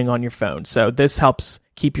depending on your phone. So this helps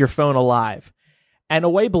keep your phone alive. And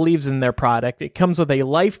Away believes in their product. It comes with a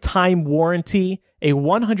lifetime warranty, a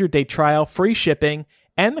 100-day trial, free shipping,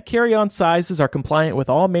 and the carry-on sizes are compliant with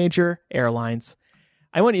all major airlines.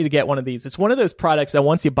 I want you to get one of these. It's one of those products that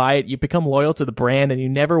once you buy it, you become loyal to the brand and you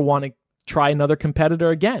never want to try another competitor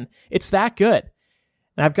again. It's that good.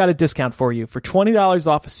 And I've got a discount for you. For $20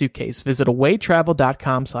 off a suitcase, visit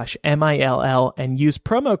awaytravel.com/MILL and use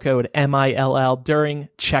promo code MILL during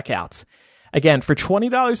checkout. Again, for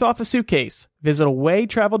 $20 off a suitcase, visit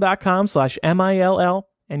awaytravel.com/MILL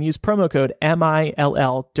and use promo code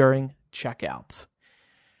MILL during checkout.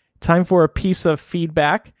 Time for a piece of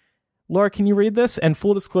feedback. Laura, can you read this? And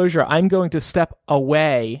full disclosure, I'm going to step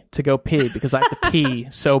away to go pee because I have to pee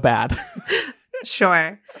so bad.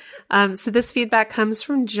 Sure. So this feedback comes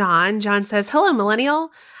from John. John says, "Hello,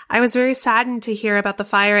 Millennial. I was very saddened to hear about the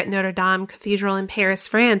fire at Notre Dame Cathedral in Paris,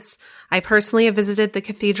 France. I personally have visited the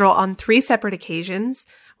cathedral on 3 separate occasions.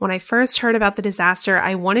 When I first heard about the disaster,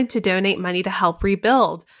 I wanted to donate money to help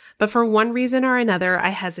rebuild. But for one reason or another, I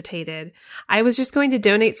hesitated. I was just going to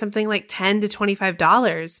donate something like $10 to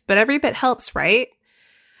 $25, but every bit helps, right?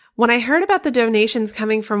 When I heard about the donations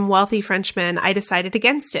coming from wealthy Frenchmen, I decided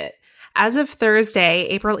against it. As of Thursday,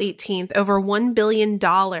 April 18th, over $1 billion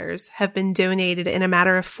have been donated in a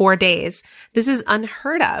matter of 4 days. This is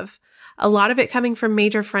unheard of. A lot of it coming from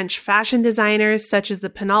major French fashion designers such as the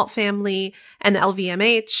Pinault family and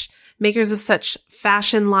LVMH, makers of such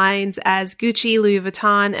fashion lines as Gucci, Louis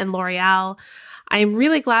Vuitton, and L'Oreal. I am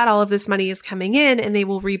really glad all of this money is coming in and they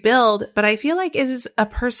will rebuild, but I feel like it is a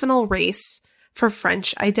personal race for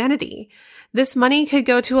French identity. This money could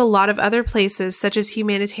go to a lot of other places, such as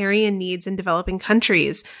humanitarian needs in developing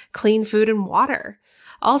countries, clean food and water.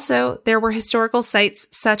 Also, there were historical sites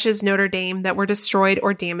such as Notre Dame that were destroyed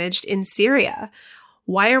or damaged in Syria.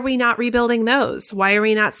 Why are we not rebuilding those? Why are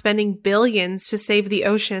we not spending billions to save the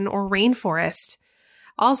ocean or rainforest?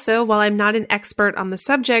 Also, while I'm not an expert on the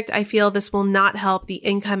subject, I feel this will not help the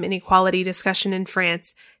income inequality discussion in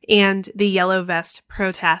France and the Yellow Vest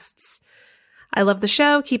protests. I love the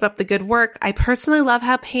show. Keep up the good work. I personally love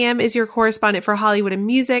how Pam is your correspondent for Hollywood and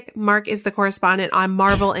music. Mark is the correspondent on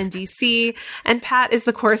Marvel and DC. And Pat is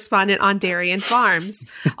the correspondent on Dairy and Farms.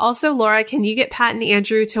 Also, Laura, can you get Pat and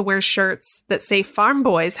Andrew to wear shirts that say farm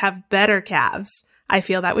boys have better calves? I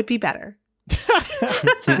feel that would be better.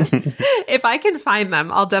 If I can find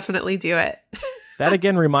them, I'll definitely do it. That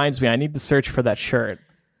again reminds me, I need to search for that shirt.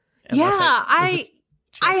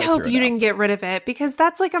 I hope you didn't get rid of it because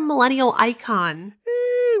that's like a millennial icon.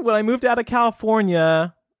 When I moved out of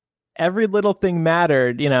California, every little thing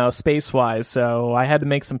mattered, space-wise. So I had to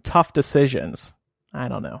make some tough decisions. I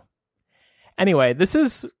don't know. Anyway, this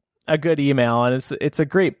is a good email and it's a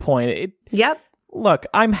great point. Yep. Look,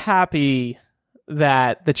 I'm happy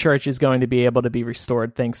that the church is going to be able to be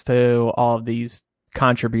restored thanks to all of these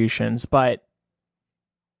contributions, but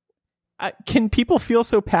can people feel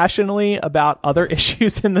so passionately about other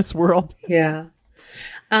issues in this world? Yeah.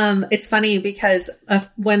 It's funny because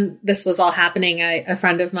when this was all happening, a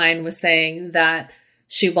friend of mine was saying that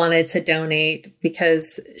she wanted to donate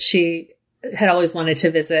because she had always wanted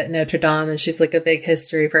to visit Notre Dame and she's like a big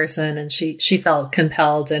history person and she felt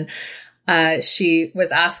compelled. And she was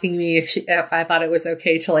asking me if I thought it was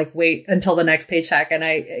okay to like wait until the next paycheck. And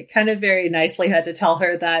I kind of very nicely had to tell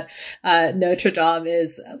her that Notre Dame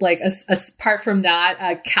is like, apart from that,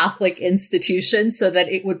 a Catholic institution so that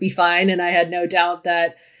it would be fine. And I had no doubt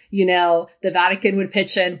that, the Vatican would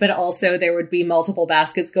pitch in, but also there would be multiple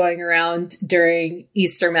baskets going around during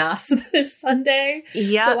Easter Mass this Sunday.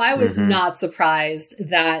 Yeah. So I was not surprised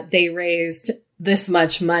that they raised this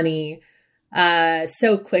much money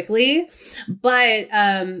so quickly. But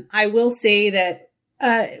I will say that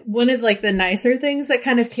one of like the nicer things that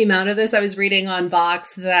kind of came out of this, I was reading on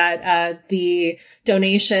Vox that the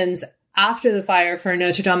donations after the fire for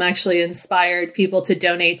Notre Dame actually inspired people to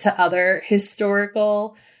donate to other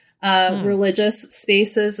historical religious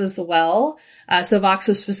spaces as well. So Vox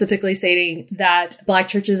was specifically stating that Black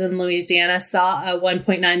churches in Louisiana saw a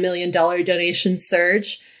 $1.9 million donation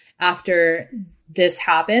surge after this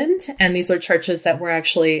happened. And these were churches that were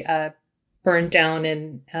actually burned down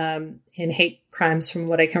in hate crimes from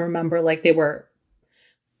what I can remember. Like they were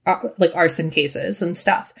like arson cases and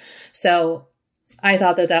stuff. So I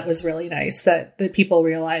thought that was really nice that people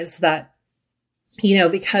realized that,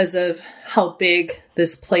 because of how big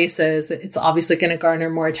this place is, it's obviously going to garner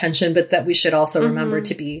more attention, but that we should also remember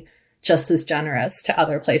to be just as generous to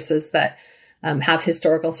other places that have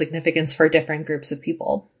historical significance for different groups of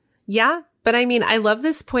people. Yeah. But I mean, I love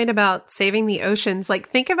this point about saving the oceans. Like,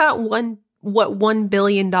 think about what $1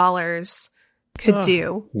 billion could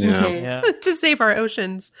do Yeah. to save our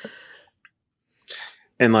oceans.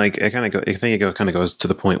 And like, I think it kind of goes to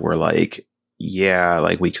the point where like, yeah,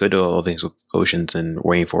 like we could do all things with oceans and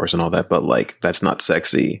rainforests and all that, but like that's not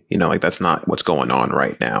sexy, like that's not what's going on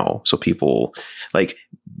right now. So people like,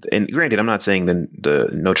 and granted, I'm not saying the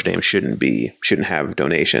Notre Dame shouldn't have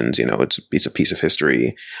donations, it's a piece of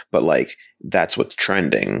history, but like that's what's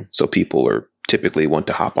trending. So people are typically want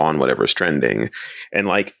to hop on whatever's trending. And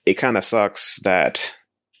like, it kind of sucks that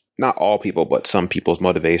not all people, but some people's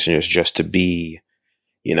motivation is just to be,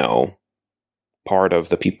 part of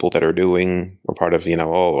the people that are doing, or part of,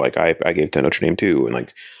 like I gave to Notre Dame too. And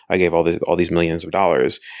like, I gave all these millions of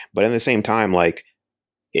dollars, but at the same time, like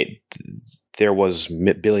there was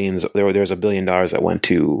billions, there's $1 billion that went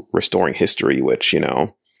to restoring history, which,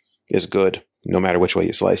 is good no matter which way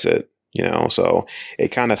you slice it, so it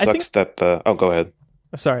kind of sucks go ahead.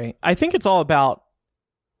 Sorry. I think it's all about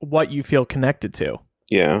what you feel connected to.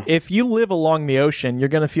 Yeah. If you live along the ocean, you're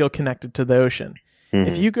going to feel connected to the ocean. Mm-hmm.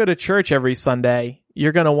 If you go to church every Sunday,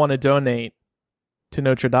 you're going to want to donate to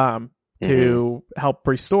Notre Dame to help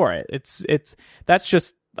restore it. That's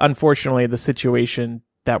just unfortunately the situation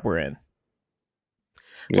that we're in.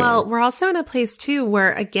 Yeah. Well, we're also in a place too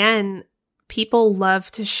where, again, people love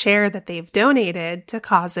to share that they've donated to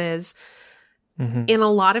causes in a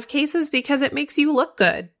lot of cases because it makes you look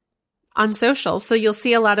good on social. So you'll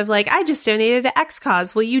see a lot of like, I just donated to X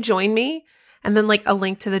cause. Will you join me? And then like a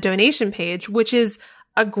link to the donation page, which is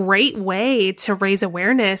a great way to raise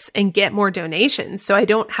awareness and get more donations. So I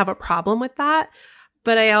don't have a problem with that.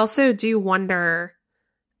 But I also do wonder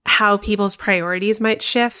how people's priorities might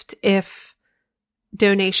shift if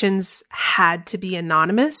donations had to be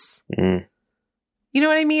anonymous. You know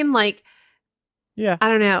what I mean? Like, yeah, I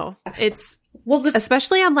don't know. It's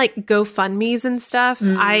especially on like GoFundMe's and stuff.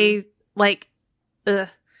 I like,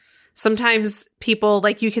 sometimes people,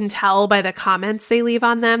 like, you can tell by the comments they leave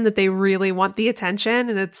on them that they really want the attention.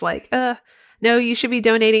 And it's like, no, you should be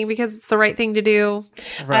donating because it's the right thing to do.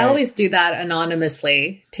 Right. I always do that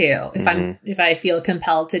anonymously too. If I feel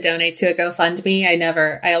compelled to donate to a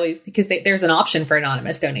GoFundMe, because there's an option for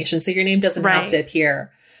anonymous donation. So your name doesn't have to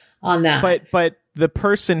appear on that. But the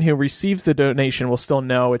person who receives the donation will still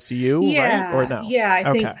know it's you, right? Or no?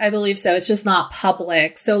 Yeah, I believe so. It's just not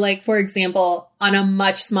public. So like, for example, on a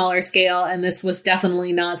much smaller scale, and this was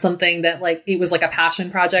definitely not something that like, it was like a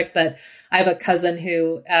passion project, but I have a cousin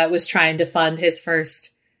who was trying to fund his first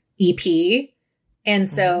EP. And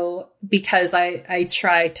so because I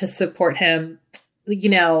tried to support him,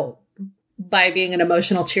 by being an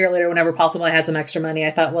emotional cheerleader whenever possible, I had some extra money. I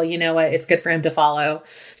thought, well, you know what? It's good for him to follow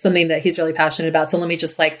something that he's really passionate about. So let me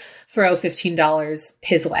just like throw $15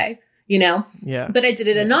 his way, Yeah. But I did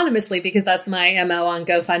it anonymously because that's my MO on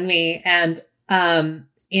GoFundMe.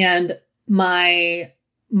 And my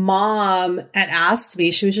mom had asked me,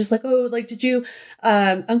 she was just like, oh, like, did you,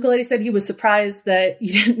 Uncle Eddie said he was surprised that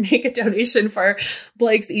you didn't make a donation for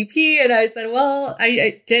Blake's EP. And I said, well,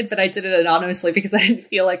 I did, but I did it anonymously because I didn't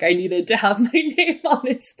feel like I needed to have my name on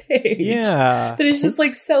his page. Yeah. But it's just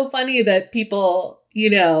like so funny that people, I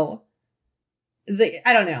don't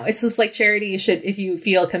know. It's just like charity. You should, if you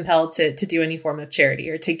feel compelled to do any form of charity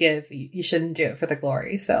or to give, you shouldn't do it for the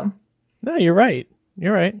glory. So. No, you're right.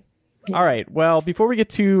 You're right. All right. Well, before we get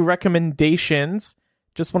to recommendations,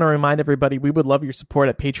 just want to remind everybody, we would love your support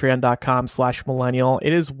at patreon.com/millennial.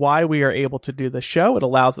 It is why we are able to do the show. It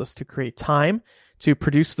allows us to create time to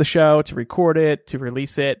produce the show, to record it, to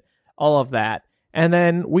release it, all of that. And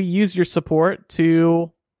then we use your support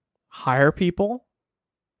to hire people,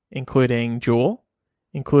 including Jewel,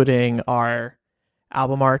 including our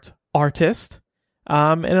album art artist.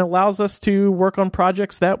 And it allows us to work on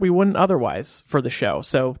projects that we wouldn't otherwise for the show.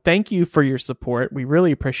 So thank you for your support. We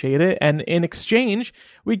really appreciate it. And in exchange,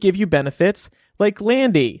 we give you benefits like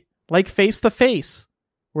Landy, like Face to Face,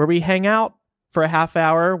 where we hang out for a half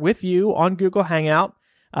hour with you on Google Hangout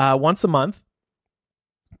once a month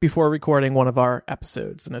before recording one of our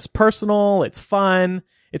episodes. And it's personal, it's fun,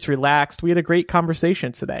 it's relaxed. We had a great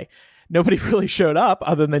conversation today. Nobody really showed up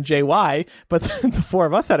other than JY, but the four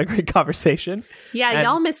of us had a great conversation. Yeah, and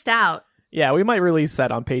y'all missed out. Yeah, we might release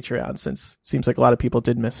that on Patreon since it seems like a lot of people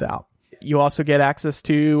did miss out. You also get access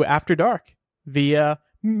to After Dark via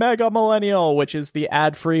Mega Millennial, which is the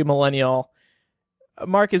ad-free millennial.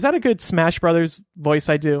 Mark, is that a good Smash Brothers voice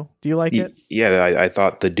I do? Do you like it? Yeah, I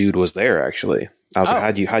thought the dude was there, actually. I was like,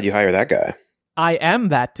 how'd you hire that guy? I am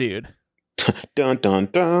that dude. Dun, dun,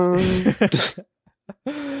 dun.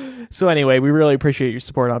 So anyway, we really appreciate your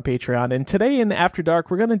support on Patreon. And today in After Dark,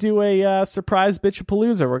 we're going to do a surprise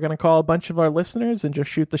bitch-a-palooza. We're going to call a bunch of our listeners and just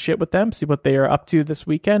shoot the shit with them, see what they are up to this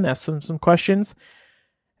weekend, ask them some questions,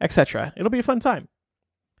 etc. It'll be a fun time.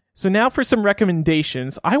 So now for some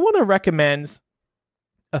recommendations. I want to recommend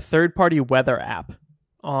a third-party weather app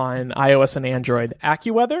on iOS and Android,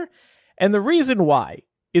 AccuWeather. And the reason why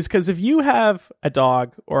is because if you have a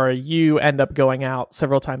dog or you end up going out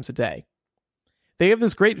several times a day, they have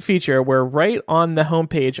this great feature where right on the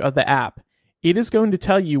homepage of the app, it is going to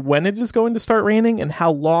tell you when it is going to start raining and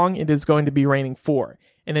how long it is going to be raining for.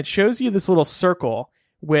 And it shows you this little circle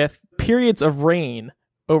with periods of rain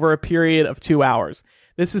over a period of 2 hours.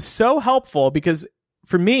 This is so helpful because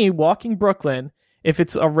for me, walking Brooklyn, if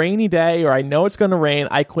it's a rainy day or I know it's going to rain,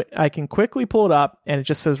 I can quickly pull it up and it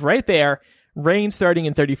just says right there, rain starting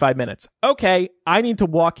in 35 minutes. Okay, I need to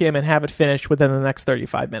walk him and have it finished within the next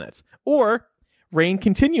 35 minutes. Or rain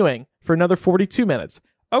continuing for another 42 minutes.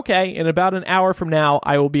 Okay, in about an hour from now,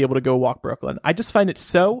 I will be able to go walk Brooklyn. I just find it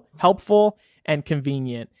so helpful and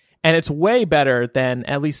convenient. And it's way better than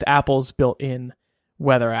at least Apple's built-in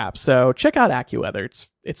weather app. So check out AccuWeather.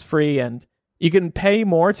 It's free and you can pay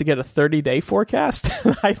more to get a 30-day forecast.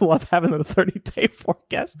 I love having a 30-day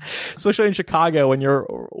forecast, especially in Chicago when you're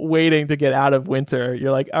waiting to get out of winter.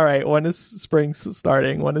 You're like, all right, when is spring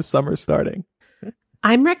starting? When is summer starting?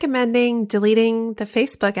 I'm recommending deleting the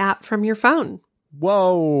Facebook app from your phone.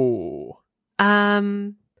 Whoa.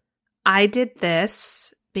 I did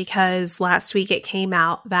this because last week it came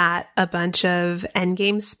out that a bunch of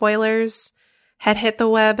Endgame spoilers had hit the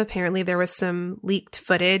web. Apparently there was some leaked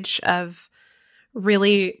footage of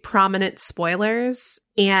really prominent spoilers.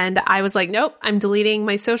 And I was like, nope, I'm deleting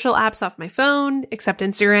my social apps off my phone, except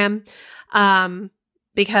Instagram,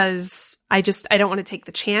 because I don't want to take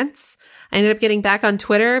the chance. I ended up getting back on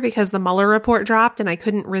Twitter because the Mueller report dropped and I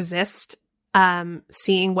couldn't resist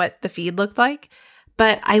seeing what the feed looked like.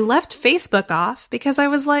 But I left Facebook off because I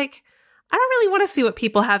was like, I don't really want to see what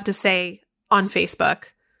people have to say on Facebook.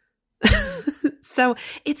 So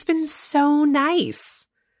it's been so nice.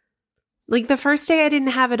 Like the first day I didn't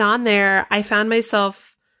have it on there, I found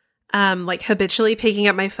myself like habitually picking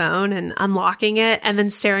up my phone and unlocking it and then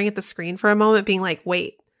staring at the screen for a moment being like,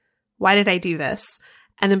 wait, why did I do this?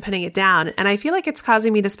 And then putting it down. And I feel like it's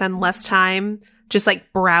causing me to spend less time just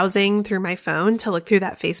like browsing through my phone to look through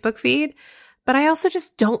that Facebook feed. But I also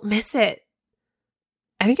just don't miss it.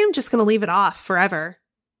 I think I'm just going to leave it off forever.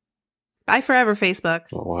 Bye forever, Facebook.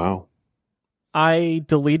 Oh, wow. I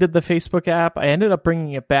deleted the Facebook app. I ended up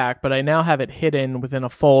bringing it back, but I now have it hidden within a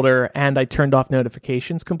folder and I turned off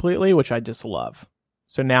notifications completely, which I just love.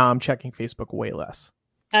 So now I'm checking Facebook way less.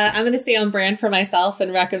 I'm going to stay on brand for myself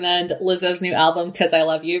and recommend Lizzo's new album, 'Cause I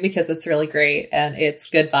Love You, because it's really great and it's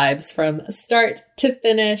good vibes from start to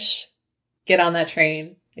finish. Get on that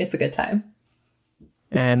train. It's a good time.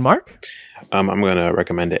 And Mark? I'm going to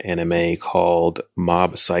recommend an anime called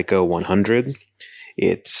Mob Psycho 100.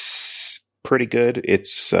 It's pretty good.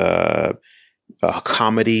 It's a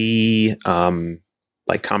comedy,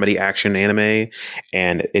 like comedy action anime,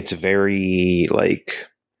 and it's very like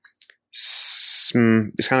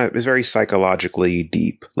it's very psychologically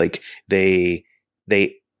deep. Like they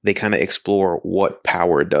kind of explore what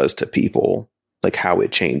power does to people, like how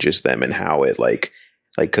it changes them and how it like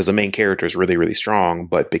because the main character is really, really strong,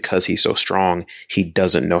 but because he's so strong, he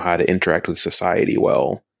doesn't know how to interact with society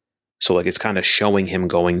well. So like it's kind of showing him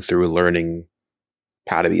going through learning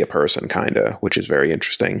how to be a person, kind of, which is very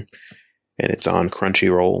interesting. And it's on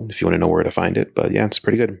Crunchyroll if you want to know where to find it. But yeah, it's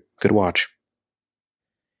pretty good. Good watch.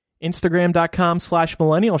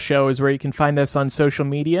 Instagram.com/Millennial Show is where you can find us on social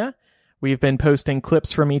media. We've been posting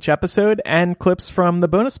clips from each episode and clips from the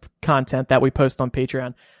bonus content that we post on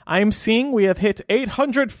Patreon. I'm seeing we have hit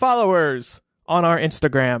 800 followers on our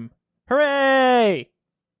Instagram. Hooray!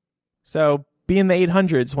 So be in the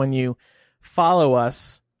 800s when you follow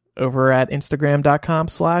us over at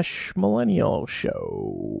Instagram.com/Millennial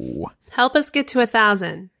Show. Help us get to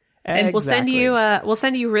 1,000. Exactly. We'll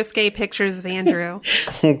send you risque pictures of Andrew.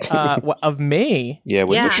 Of me? Yeah,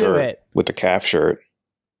 with the shirt, with the calf shirt.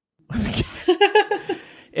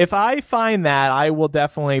 If I find that, I will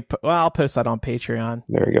definitely. I'll post that on Patreon.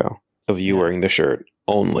 There you go. Of you wearing the shirt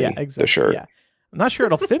only. Yeah, exactly. The shirt. Yeah. I'm not sure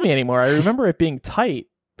it'll fit me anymore. I remember it being tight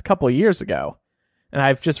a couple of years ago, and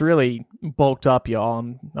I've just really bulked up, y'all.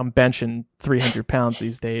 I'm benching 300 pounds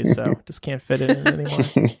these days, so just can't fit it in anymore.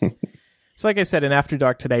 So like I said, in After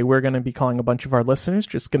Dark today, we're going to be calling a bunch of our listeners,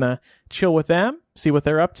 just going to chill with them, see what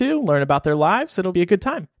they're up to, learn about their lives. It'll be a good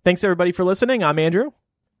time. Thanks, everybody, for listening. I'm Andrew.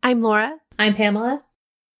 I'm Laura. I'm Pamela.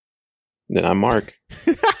 And I'm Mark.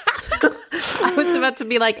 I was about to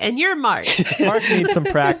be like, and you're Mark. Mark needs some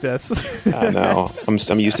practice. I know. I'm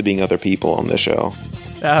used to being other people on this show.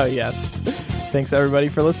 Oh, yes. Thanks, everybody,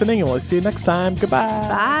 for listening, and we'll see you next time. Goodbye.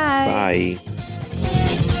 Bye. Bye.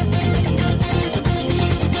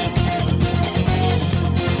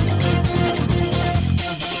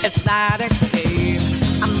 static.